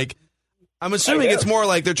eHarmony, but I'm assuming it's more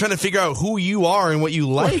like they're trying to figure out who you are and what you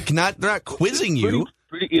like. They're not quizzing you.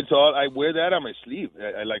 It's all. I wear that on my sleeve.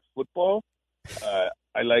 I like football.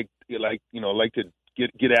 I like to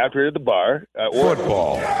get after it at the bar.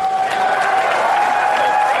 Football.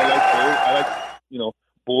 I like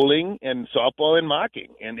bowling and softball and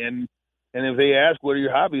mocking. And if they ask what are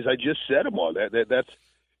your hobbies, I just said them all. That's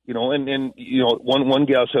one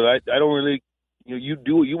gal said I don't really you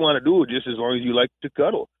do what you want to do just as long as you like to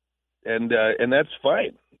cuddle, and that's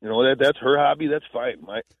fine. You know, that's her hobby. That's fine.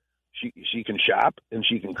 She can shop and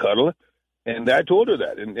she can cuddle. And I told her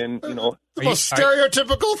that. And you know, the most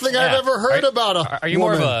stereotypical thing I've ever heard about a Are you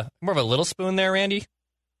woman. more of a little spoon there, Randy?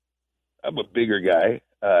 I'm a bigger guy.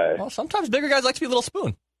 Well, sometimes bigger guys like to be a little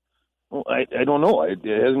spoon. Well, I don't know. It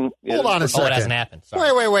hasn't. Hold on a second. Oh, it hasn't happened.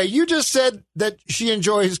 Sorry. Wait. You just said that she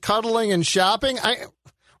enjoys cuddling and shopping.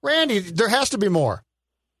 Randy, there has to be more.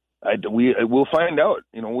 We'll find out.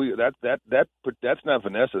 You know, that's not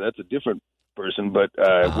Vanessa. That's a different person. But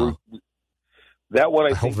that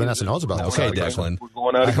one I hope Vanessa knows about. Okay, Declan. We're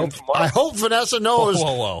going out again tomorrow. I hope Vanessa knows.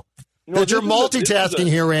 Whoa. You know, that you're multitasking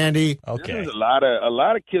here, Randy. Okay. There's a lot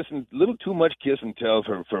of kissing, a little too much kiss and tell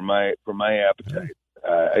for my appetite.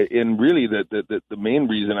 And really, the main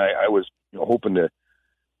reason I was hoping to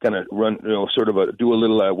kind of run, sort of do a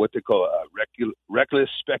little what they call a reckless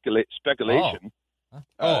speculation.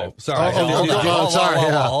 Sorry. Sorry.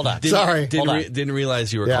 Hold on. Didn't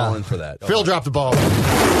realize you were calling for that. Phil dropped the ball.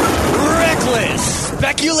 Reckless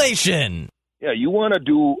speculation. Yeah, you want to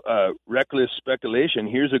do reckless speculation.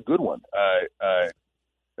 Here's a good one. I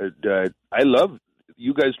love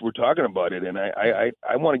you guys were talking about it, and I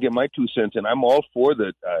want to get my 2 cents, and I'm all for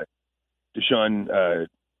the Deshaun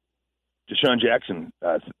Jackson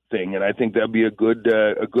thing, and I think that'd be a good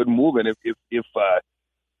move. And if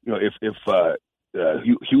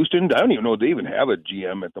Houston, I don't even know if they even have a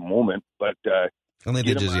GM at the moment, but I think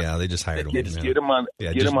they just hired him. Get him on.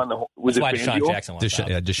 Get him on the. Was That's it why Fangio? Deshaun Jackson wants out.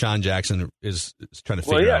 Deshaun Jackson is trying to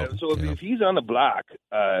figure out. So if he's on the block,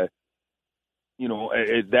 that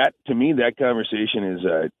to me, that conversation is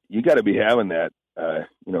you got to be having that.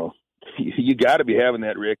 You got to be having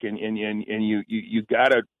that, Rick, and you got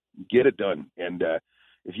to get it done. And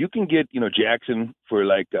if you can get Jackson for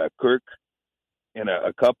like Kirk and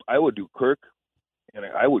a cup, I would do Kirk. And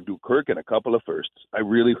I would do Kirk and a couple of firsts. I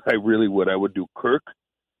really would. I would do Kirk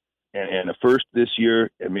and a first this year,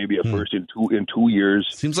 and maybe a first in 2 years.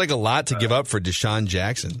 Seems like a lot to give up for Deshaun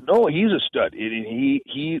Jackson. No, he's a stud.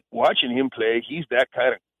 He watching him play, he's that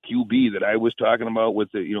kind of QB that I was talking about with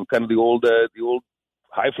the kind of the old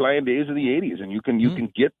high flying days of the '80s, and you can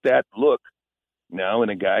get that look now in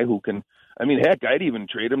a guy who can. I mean, heck, I'd even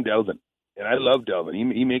trade him Delvin. And I love Delvin.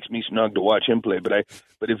 He makes me snug to watch him play. But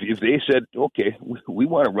if they said, okay, we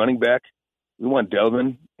want a running back, we want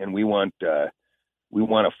Delvin, and we want a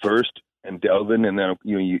first and Delvin, and then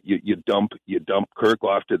you dump Kirk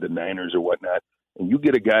off to the Niners or whatnot, and you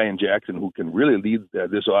get a guy in Jackson who can really lead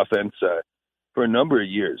this offense for a number of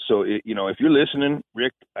years. So if you're listening,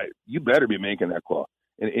 Rick, you better be making that call.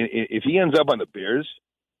 And if he ends up on the Bears,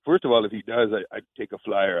 first of all, if he does, I'd take a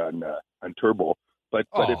flyer on Turbo.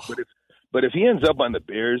 But if he ends up on the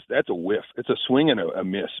Bears, that's a whiff. It's a swing and a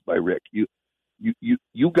miss by Rick. You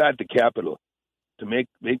got the capital to make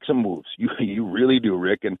some moves. You really do,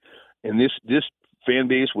 Rick. And this fan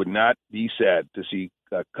base would not be sad to see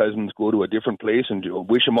Cousins go to a different place and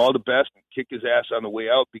wish him all the best and kick his ass on the way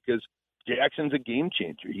out, because Jackson's a game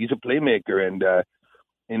changer. He's a playmaker, and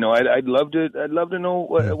I'd love to know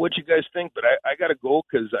what you guys think. But I got to go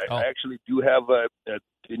because I actually do have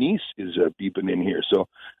Denise is beeping in here, so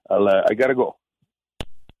I got to go.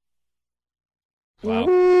 Wow.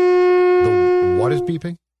 What is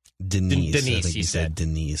beeping? Denise. Denise, I think he said.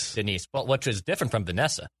 Denise. Well, which is different from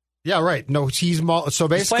Vanessa. Yeah, right. No, so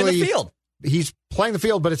basically He's playing the field. He's playing the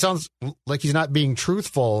field, but it sounds like he's not being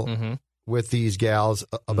truthful with these gals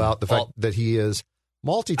about the fact that he is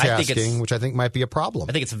multitasking, which I think might be a problem.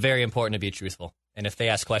 I think it's very important to be truthful. And if they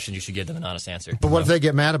ask questions, you should give them an honest answer. But what if they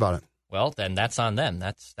get mad about it? Well, then that's on them.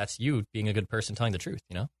 That's you being a good person telling the truth,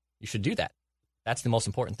 You should do that. That's the most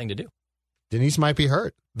important thing to do. Denise might be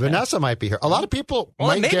hurt. Vanessa might be hurt. A lot of people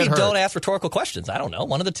might get hurt. Maybe don't ask rhetorical questions. I don't know.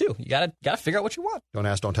 One of the two. You gotta figure out what you want. Don't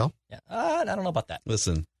ask, don't tell? Yeah. I don't know about that.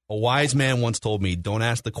 Listen, a wise man once told me, don't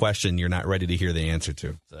ask the question you're not ready to hear the answer to.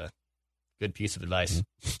 It's a good piece of advice.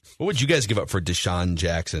 What would you guys give up for Deshaun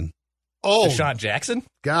Jackson? Oh, Deshaun Jackson?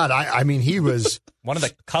 God, I mean, he was one of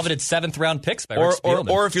the coveted 7th round picks by Rick Spielman.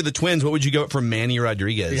 Or if you're the Twins, what would you give up for Manny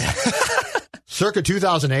Rodriguez? Yeah. Circa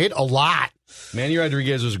 2008, a lot. Manny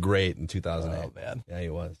Rodriguez was great in 2008. Oh, man. Yeah, he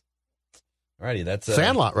was. Alrighty, that's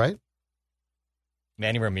Sandlot, right?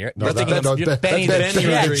 Manny Ramirez. No, Benny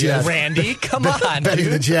the Jet. Randy, come on. Benny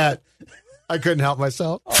the Jet. I couldn't help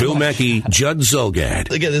myself. Phil Mackey, Judd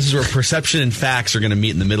Zulgad. Again, this is where perception and facts are going to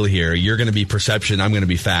meet in the middle here. You're going to be perception. I'm going to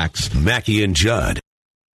be facts. Mackey and Judd.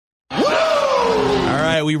 All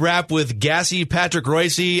right, we wrap with Gassy Patrick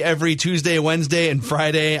Royce every Tuesday, Wednesday, and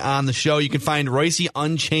Friday on the show. You can find Royce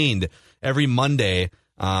Unchained every Monday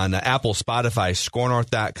on Apple, Spotify,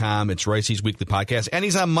 scorenorth.com. It's Royce's weekly podcast. And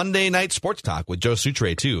he's on Monday Night Sports Talk with Joe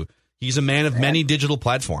Sutre, too. He's a man of many digital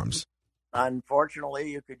platforms. Unfortunately,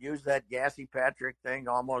 you could use that Gassy Patrick thing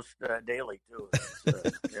almost daily too.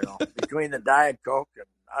 It's, between the Diet Coke and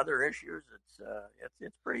other issues,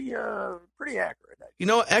 it's pretty accurate.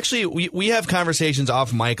 Actually, we have conversations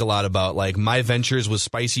off mic a lot about like my ventures with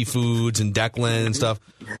spicy foods and Declan and stuff.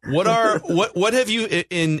 What have you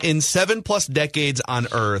in 7+ decades on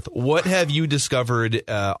Earth? What have you discovered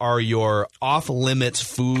are your off limits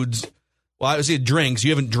foods? Well, obviously drinks. You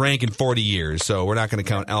haven't drank in 40 years, so we're not going to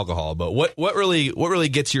count alcohol. But what really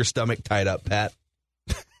gets your stomach tied up, Pat?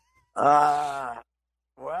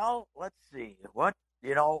 Well, let's see.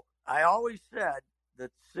 I always said that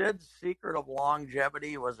Sid's secret of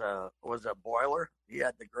longevity was a boiler. He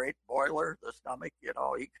had the great boiler, the stomach.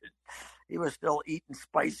 He was still eating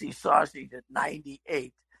spicy sausage at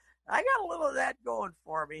 98. I got a little of that going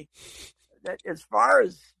for me. That as far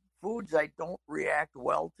as foods I don't react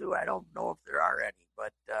well to, I don't know if there are any,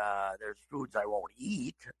 but there's foods I won't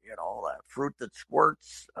eat. Fruit that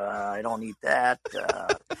squirts, I don't eat that.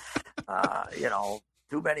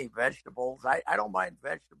 Too many vegetables. I don't mind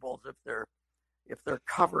vegetables if they're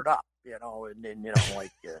covered up. If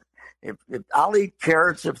I'll eat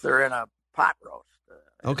carrots if they're in a pot roast.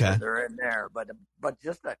 Okay, they're in there, but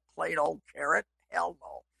just a plain old carrot, hell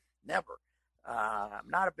no, never. I'm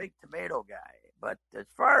not a big tomato guy. But as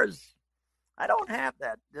far as, I don't have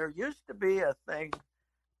that. There used to be a thing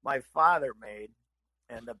my father made,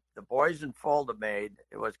 and the boys in Fulda made.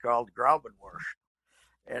 It was called Graubenwurst.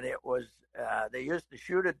 And it was, they used to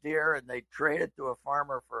shoot a deer, and they'd trade it to a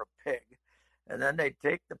farmer for a pig. And then they'd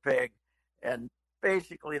take the pig, and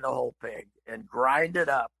basically the whole pig, and grind it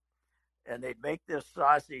up. And they'd make this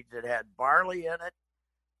sausage that had barley in it,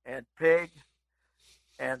 and pig,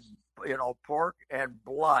 and, pork, and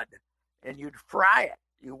blood. And you'd fry it.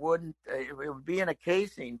 You wouldn't. It would be in a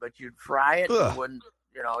casing, but you'd fry it. Ugh.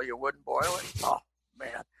 You wouldn't boil it. Oh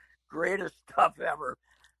man, greatest stuff ever.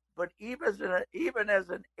 But even as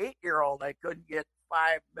an 8-year-old, I couldn't get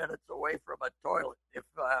 5 minutes away from a toilet if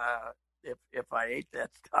I ate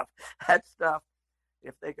that stuff. That stuff,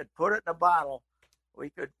 if they could put it in a bottle,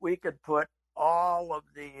 we could put all of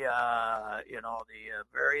the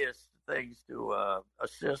various things to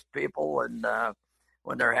assist people and.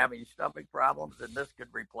 When they're having stomach problems, and this could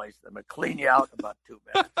replace them and clean you out in about 2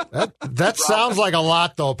 minutes. That sounds like a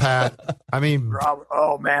lot, though, Pat. I mean,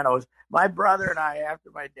 oh man, it was my brother and I. After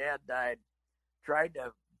my dad died, tried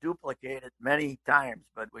to duplicate it many times,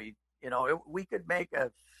 but we could make a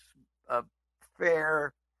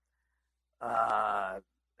fair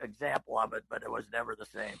example of it, but it was never the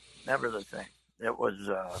same. Never the same. It was.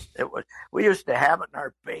 We used to have it in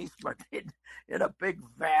our basement in a big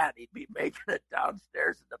vat. He'd be making it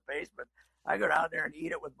downstairs in the basement. I go down there and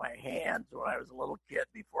eat it with my hands when I was a little kid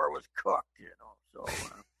before it was cooked. So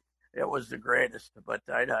it was the greatest. But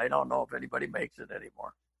I don't know if anybody makes it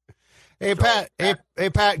anymore. Hey Pat. Hey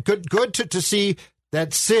Pat. Good to see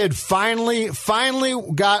that Sid finally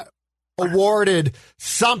got awarded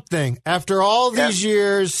something after all these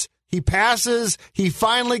years. He passes. He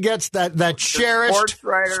finally gets that cherished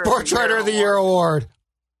Sports Writer of the Year award.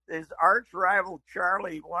 His arch rival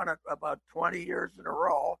Charlie won it about 20 years in a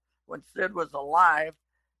row when Sid was alive,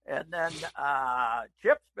 and then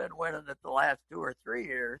Chip's been winning it the last 2 or 3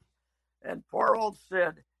 years, and poor old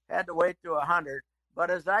Sid had to wait to 100. But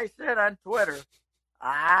as I said on Twitter,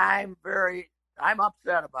 I'm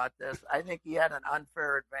upset about this. I think he had an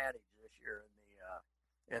unfair advantage this year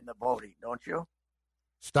in the voting, don't you?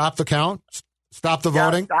 Stop the count. Stop the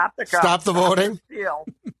voting. Stop the count. Stop the voting. Steal.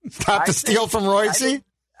 Stop the steal from Royce.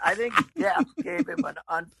 I think Jeff gave him an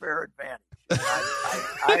unfair advantage.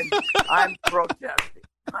 I'm protesting.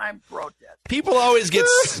 People always get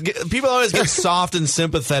soft and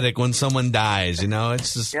sympathetic when someone dies.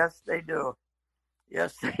 It's just yes, they do.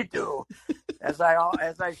 Yes, they do. As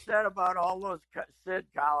I said about all those Sid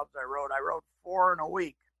columns I wrote 4 in a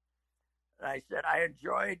week. And I said I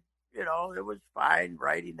enjoyed. It was fine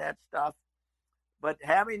writing that stuff, but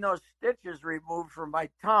having those stitches removed from my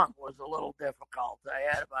tongue was a little difficult. I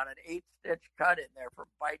had about an 8-stitch cut in there from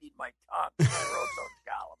biting my tongue when I wrote those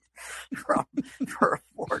columns for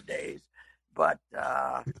 4 days. But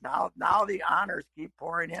now the honors keep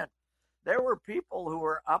pouring in. There were people who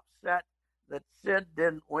were upset that Sid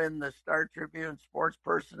didn't win the Star Tribune Sports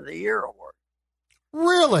Person of the Year award.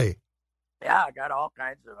 Really? Yeah, I got all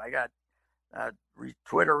kinds of. I got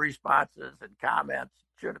Twitter responses and comments.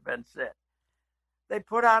 Should have been Sid. They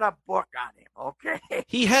put out a book on him, okay?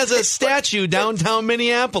 He has a statue downtown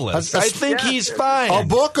Minneapolis. I think he's fine. A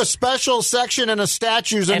book, a special section, and a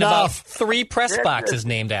statue's and enough. About 3 press boxes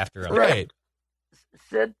named after him. Right.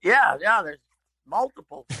 Sid, yeah, there's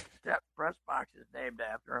multiple press box is named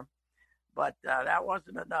after him. But that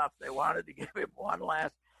wasn't enough. They wanted to give him one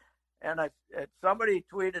last. And somebody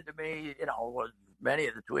tweeted to me, many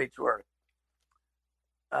of the tweets were,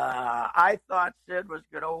 I thought Sid was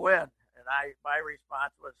going to win. And my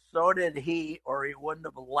response was, so did he, or he wouldn't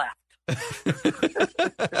have left.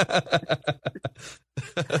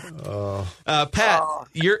 Pat,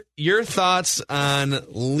 your thoughts on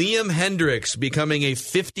Liam Hendriks becoming a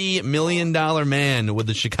 $50 million man with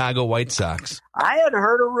the Chicago White Sox? I had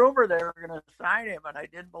heard a rumor they were going to sign him, and I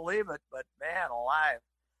didn't believe it. But, man, alive.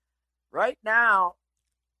 Right now,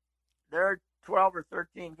 they're 12 or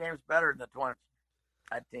 13 games better than the Twins,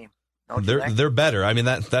 that team. They're better. I mean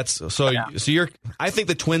that's so. Yeah. So I think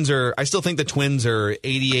the Twins are. I still think the Twins are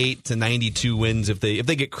 88 to 92 wins if they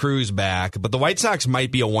get Cruz back. But the White Sox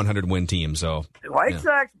might be a 100 win team. So the White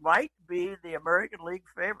Sox might be the American League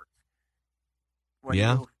favorites.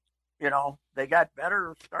 They got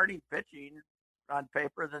better starting pitching on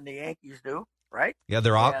paper than the Yankees do, right? Yeah,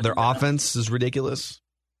 their offense is ridiculous.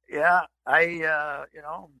 Yeah,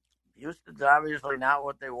 Houston's obviously not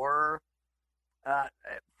what they were.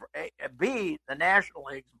 The National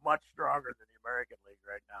League's much stronger than the American League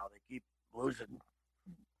right now. They keep losing.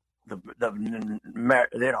 The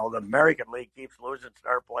American League keeps losing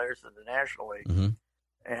star players to the National League,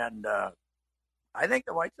 and I think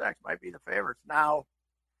the White Sox might be the favorites. Now,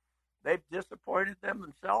 they've disappointed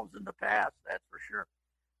themselves in the past. That's for sure.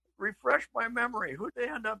 Refresh my memory. Who'd they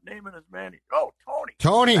end up naming as manager? Oh, Tony.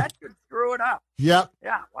 Tony. That could screw it up. Yep.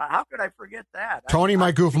 Yeah. Well, how could I forget that? Tony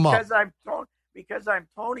might goof him up. Because I'm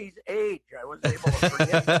Tony's age, I was able to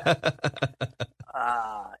forget that.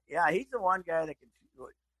 He's the one guy that can.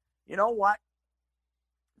 You know what?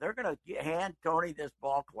 They're going to hand Tony this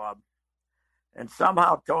ball club, and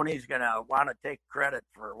somehow Tony's going to want to take credit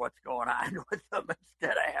for what's going on with them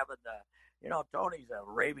instead of having the. Tony's a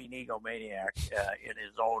raving egomaniac in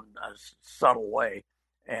his own subtle way,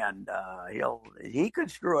 and he could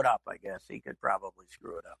screw it up. I guess he could probably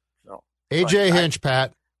screw it up. So AJ Hinch,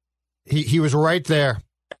 Pat. He was right there.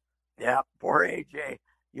 Yeah, poor AJ.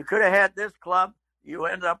 You could have had this club. You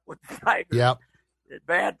end up with the Tigers. Yep.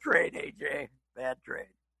 Bad trade, AJ. Bad trade.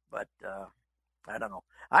 But I don't know.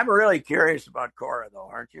 I'm really curious about Cora, though,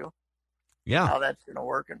 aren't you? Yeah. How that's going to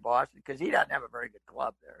work in Boston, because he doesn't have a very good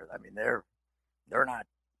club there. I mean, they're not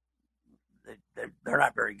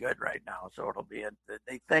very good right now. So it'll be.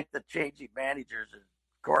 They think the changing managers is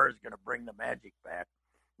Cora's going to bring the magic back.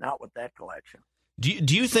 Not with that collection.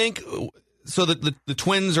 Do you think so? The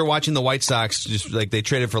Twins are watching the White Sox, just like they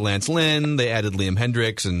traded for Lance Lynn, they added Liam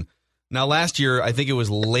Hendriks, and now last year I think it was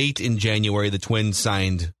late in January the Twins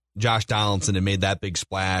signed Josh Donaldson and made that big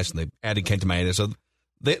splash, and they added Kenta Maeda, so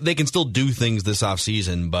they can still do things this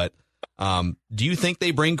offseason. But do you think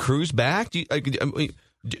they bring Cruz back? Do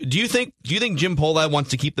you think Jim Pohlad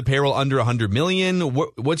wants to keep the payroll under $100 million?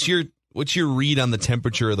 What's your read on the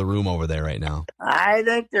temperature of the room over there right now? I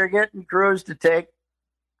think they're getting Cruz to take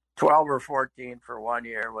 12 or 14 for 1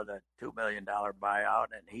 year with a $2 million buyout,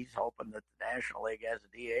 and he's hoping that the National League has a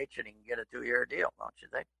DH and he can get a 2-year deal, don't you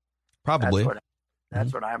think? Probably.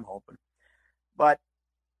 That's what I'm hoping. But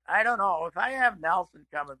I don't know. If I have Nelson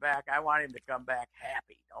coming back, I want him to come back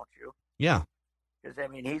happy, don't you? Yeah. Because, I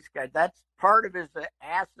mean, that's part of his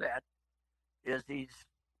asset is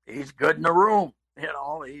he's good in the room.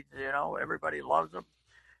 Everybody loves him,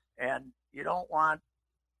 and you don't want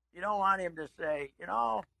him to say,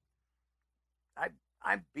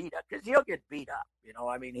 I'm beat up, because he'll get beat up.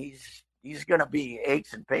 I mean, he's going to be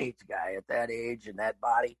aches and pains guy at that age and that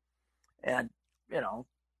body, and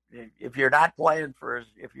if you're not playing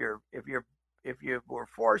if you were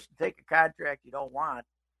forced to take a contract you don't want,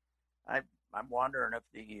 I'm wondering if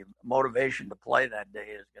the motivation to play that day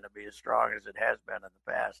is going to be as strong as it has been in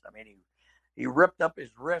the past. I mean, he ripped up his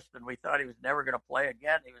wrist, and we thought he was never going to play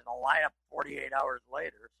again. He was in the lineup 48 hours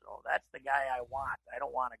later. So that's the guy I want. I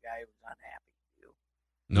don't want a guy who's unhappy.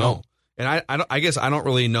 No. And I guess I don't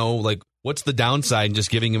really know, like, what's the downside in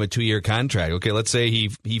just giving him a 2-year contract? Okay, let's say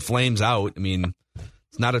he flames out. I mean,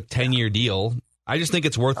 it's not a 10-year deal. I just think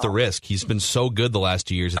it's worth the risk. He's been so good the last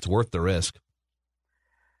 2 years. It's worth the risk.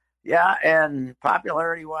 Yeah, and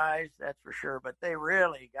popularity-wise, that's for sure. But they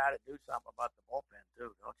really got to do something about the bullpen,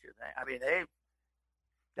 too, don't you think? I mean,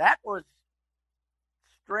 that was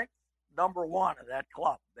strength number one of that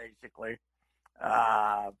club, basically,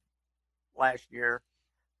 last year.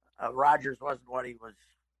 Rogers wasn't what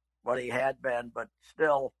he had been, but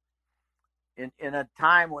still, in a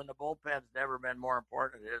time when the bullpen's never been more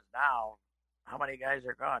important than it is now, how many guys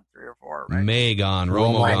are gone? 3 or 4, right? May gone,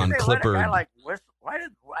 Romo gone, Clipper. I'm not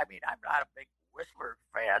a big Whistler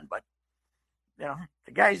fan, but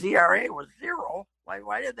the guy's ERA was 0.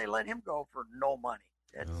 Why did they let him go for no money?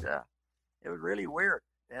 It was really weird.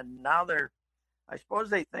 And now I suppose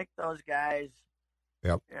they think those guys,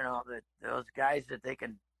 Yep. that those guys that they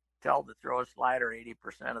can tell to throw a slider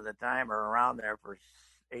 80% of the time are around there for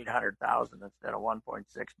 $800,000 instead of $1.6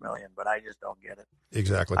 million. But I just don't get it.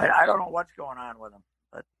 Exactly. I don't know what's going on with them,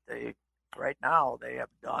 but right now they have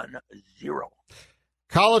done 0.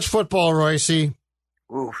 College football, Royce.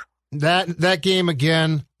 Oof. That game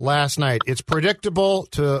again last night. It's predictable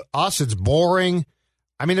to us. It's boring.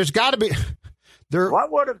 I mean, there's got to be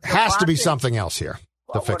has to be something else here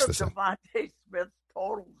to fix this thing. What would DeVonta Smith's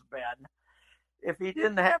totals been if he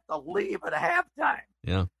didn't have to leave at halftime?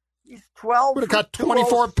 Yeah, he's 12. Would have got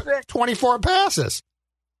 24 passes.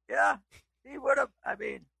 Yeah, he would have. I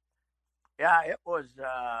mean, yeah, it was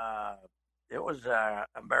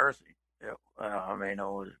embarrassing. It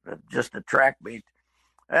was just a track meet.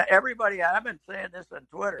 Everybody, I've been saying this on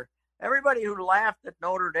Twitter. Everybody who laughed at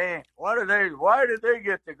Notre Dame, why did they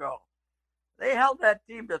get to go? They held that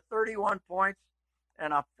team to 31 points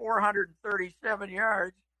and 437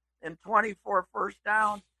 yards and 24 first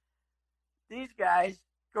downs. These guys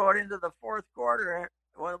going into the fourth quarter,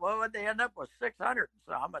 what would they end up with? 600 and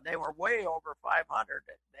some, and they were way over 500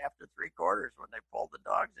 after 3 quarters when they pulled the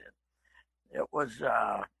dogs in. It was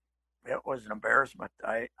an embarrassment.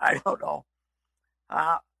 I don't know.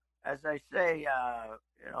 As I say,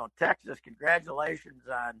 Texas, congratulations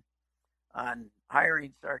on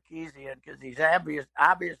hiring Sarkisian, because he's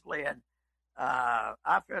obviously an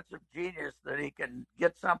offensive genius that he can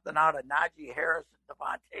get something out of Najee Harris and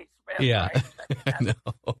DeVonta Smith. Yeah, right?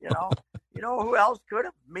 You know who else could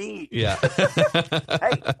have? Me. Yeah.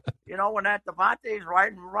 Hey, when that DeVonta's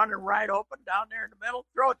running right open down there in the middle,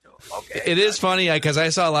 throw it to him. Okay. It is funny because I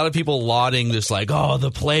saw a lot of people lauding this, like,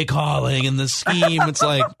 the play calling and the scheme. It's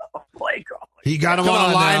like play calling. He got him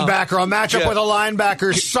on a linebacker. A matchup with a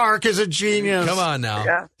linebacker. Sark is a genius. Come on now.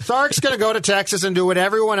 Yeah. Sark's going to go to Texas and do what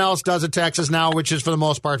everyone else does at Texas now, which is for the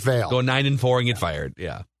most part fail. Go 9-4 and get fired.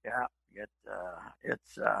 Yeah. Yeah.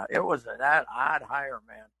 It was that odd hire,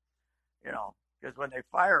 man. Because when they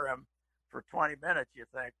fire him for 20 minutes, you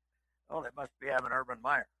think, they must be having Urban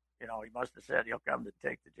Meyer. He must have said he'll come to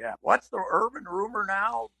take the job. What's the Urban rumor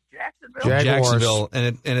now? Jacksonville? Jacksonville.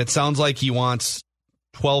 And it sounds like he wants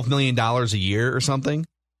 $12 million a year or something.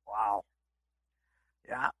 Wow.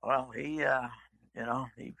 Yeah. Well,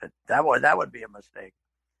 that would be a mistake.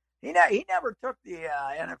 He never took the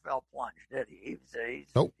NFL plunge, did he?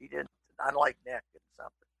 Nope. He didn't. Unlike Nick and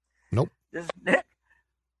something. Nope.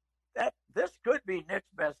 This could be Nick's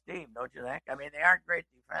best team, don't you think? I mean, they aren't great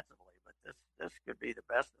defensively, but this could be the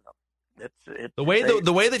best of them. It's the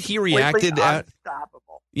way that he reacted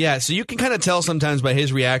unstoppable. Yeah, so you can kind of tell sometimes by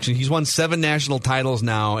his reaction. He's won 7 national titles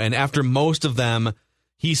now, and after most of them,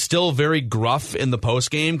 he's still very gruff in the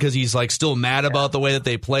postgame because he's like still mad about the way that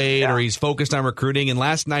they played, or he's focused on recruiting. And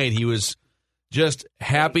last night he was just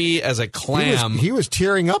happy as a clam. He was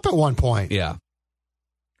tearing up at one point. Yeah.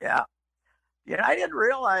 Yeah. Yeah, I didn't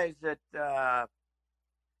realize that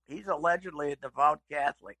he's allegedly a devout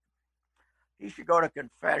Catholic. He should go to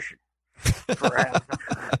confession for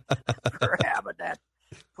having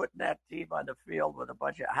putting that team on the field with a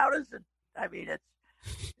bunch of. How does it? I mean,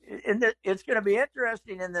 it's going to be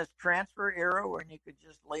interesting in this transfer era when you could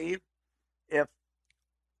just leave. If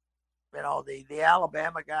the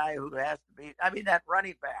Alabama guy who has to be. I mean, that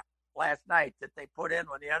running back last night that they put in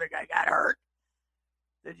when the other guy got hurt.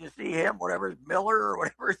 Did you see him? Whatever, Miller or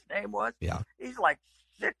whatever his name was. Yeah. He's like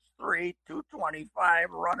 6'3",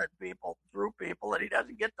 225, running people through people, and he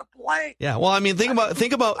doesn't get to play. Yeah. Well, I mean, think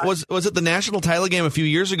about was it the national title game a few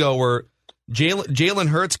years ago where Jalen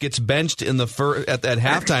Hurts gets benched in the at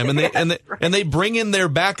halftime, and they bring in their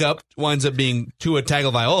backup. Winds up being Tua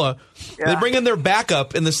Tagovailoa. Yeah. They bring in their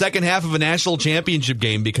backup in the second half of a national championship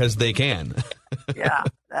game because they can. Yeah,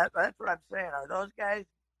 that's what I'm saying. Are those guys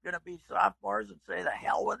going to be sophomores and say the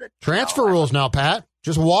hell with it? Transfer rules now, Pat.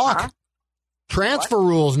 Just walk. Huh? Transfer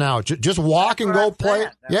rules now. Just walk and go play.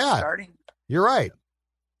 Yeah, you're right.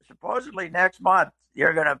 Supposedly next month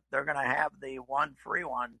they're gonna have the 1 free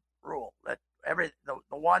 1 rule that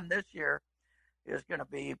the one this year is going to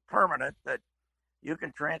be permanent, that you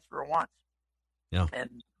can transfer once. Yeah.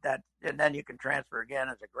 And then you can transfer again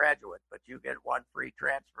as a graduate, but you get 1 free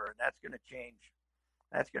transfer, and that's going to change.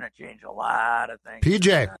 That's going to change a lot of things.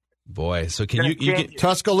 PJ, boy, so can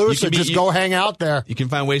Tuscaloosa just go hang out there? You can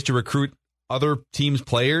find ways to recruit other teams'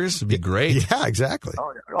 players. It'd be great. Yeah, exactly.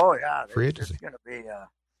 Oh yeah, free agency. It's going to be.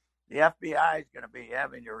 The FBI is going to be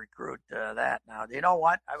having to recruit that now. You know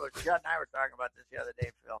what? Judd and I were talking about this the other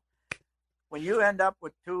day, Phil. when you end up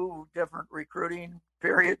with 2 different recruiting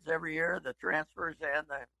periods every year, the transfers and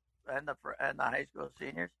the high school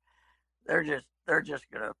seniors, they're just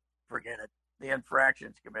going to forget it. The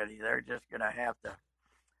infractions committee, they're just going to have to,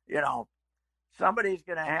 somebody's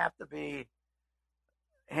going to have to be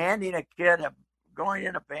going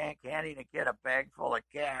in a bank, handing a kid a bag full of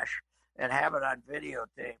cash and have it on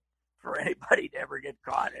videotape for anybody to ever get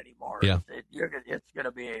caught anymore. Yeah. It's going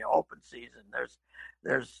to be an open season.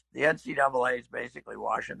 There's the NCAA is basically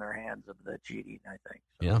washing their hands of the cheating, I think.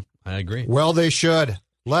 So. Yeah, I agree. Well, they should.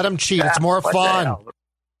 Let them cheat. It's more fun.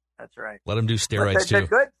 That's right. Let them do steroids, too. The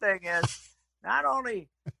good thing is, not only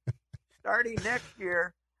starting next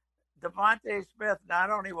year, Devontae Smith not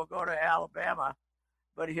only will go to Alabama,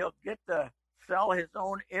 but he'll get to sell his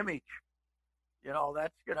own image.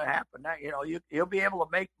 That's going to happen. Now, you'll be able to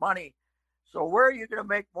make money. So where are you going to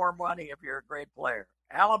make more money if you're a great player?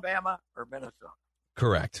 Alabama or Minnesota?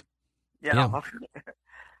 Correct. I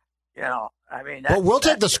mean, but we'll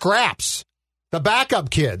take the scraps, the backup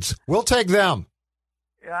kids. We'll take them.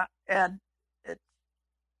 Yeah, and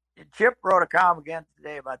Chip wrote a column again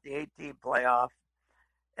today about the 8-team playoff,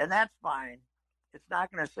 and that's fine. It's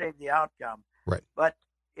not going to save the outcome. Right. But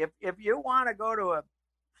if you want to go to a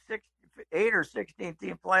 8 or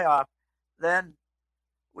 16-team playoff, then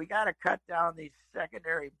we got to cut down these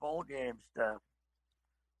secondary bowl games to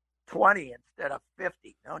 20 instead of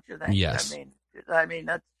 50, don't you think? Yes. I mean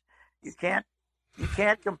that's you can't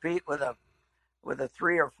compete with a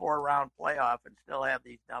 3 or 4 round playoff and still have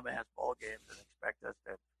these dumbass bowl games and expect us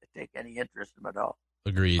to take any interest in them at all.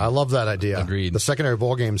 Agreed. I love that idea. Agreed. The secondary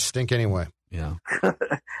bowl games stink anyway. Yeah.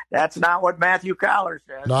 That's not what Matthew Collar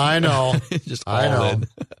says. No, I know. Just I know. in.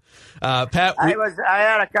 Pat, I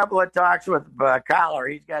had a couple of talks with Collar.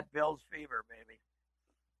 He's got Bills fever, baby.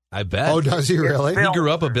 I bet. Oh, does he really? He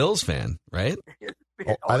grew up a Bills fan, right?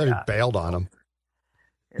 I thought he bailed on him.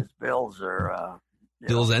 His Bills are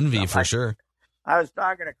Bills envy for sure. I was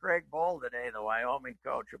talking to Craig Bowl today, the Wyoming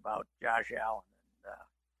coach, about Josh Allen.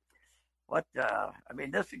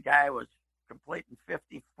 And this guy was completing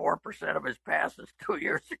 54% of his passes 2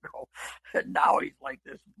 years ago, and now he's like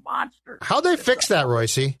this monster. How'd they fix that,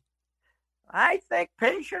 Royce? I think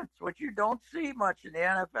patience, which you don't see much in the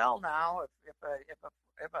NFL now. If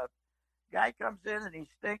a guy comes in and he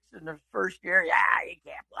stinks in the first year, he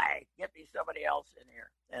can't play. Get me somebody else in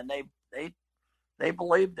here, and they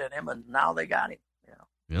believed in him, and now they got him.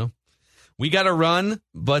 Yeah. We got to run,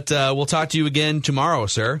 but we'll talk to you again tomorrow,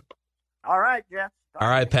 sir. All right, Jeff. All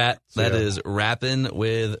right, Pat. That is Rappin'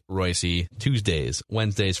 with Royce. Tuesdays,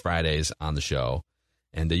 Wednesdays, Fridays on the show.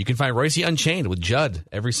 And you can find Royce Unchained with Judd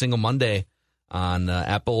every single Monday on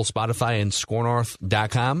Apple, Spotify, and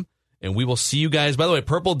ScoreNorth.com. And we will see you guys. By the way,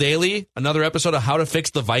 Purple Daily, another episode of How to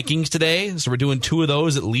Fix the Vikings today. So we're doing 2 of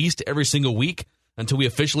those at least every single week until we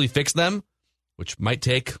officially fix them, which might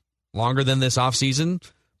take longer than this offseason.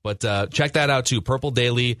 But check that out, too. Purple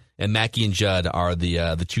Daily and Mackie and Judd are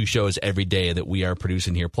the 2 shows every day that we are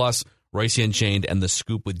producing here. Plus, Royce Unchained and The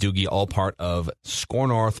Scoop with Doogie, all part of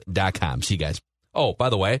ScoreNorth.com. See you guys. Oh, by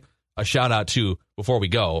the way, a shout-out, too, before we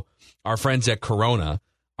go. Our friends at Corona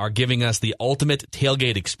are giving us the ultimate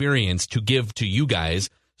tailgate experience to give to you guys.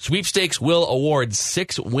 Sweepstakes will award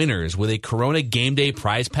 6 winners with a Corona Game Day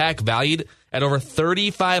prize pack valued at over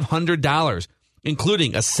 $3,500,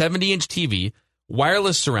 including a 70-inch TV,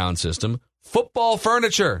 wireless surround system, football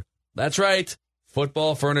furniture. That's right,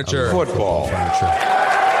 football furniture. Football furniture.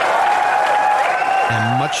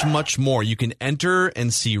 And much, much more. You can enter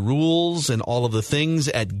and see rules and all of the things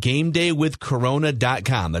at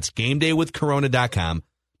GameDayWithCorona.com. That's GameDayWithCorona.com.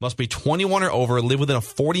 Must be 21 or over, live within a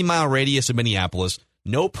 40-mile radius of Minneapolis.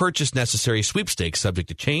 No purchase necessary. Sweepstakes subject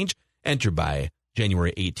to change. Enter by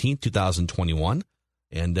January 18th, 2021.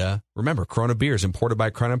 And remember, Corona Beer is imported by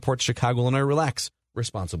Crown Imports, Chicago, Illinois. Relax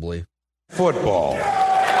responsibly. Football.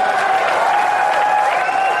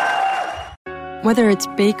 Whether it's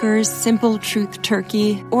Baker's Simple Truth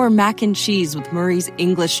Turkey or mac and cheese with Murray's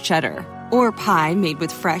English Cheddar or pie made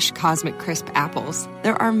with fresh Cosmic Crisp apples,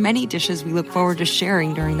 there are many dishes we look forward to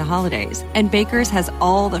sharing during the holidays. And Baker's has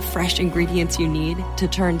all the fresh ingredients you need to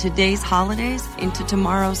turn today's holidays into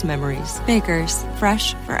tomorrow's memories. Baker's,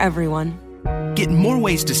 fresh for everyone. Get more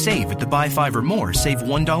ways to save at the Buy 5 or More Save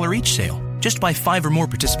 $1 each sale. Just buy 5 or more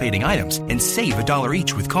participating items and save $1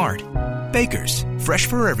 each with card. Baker's, fresh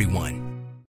for everyone.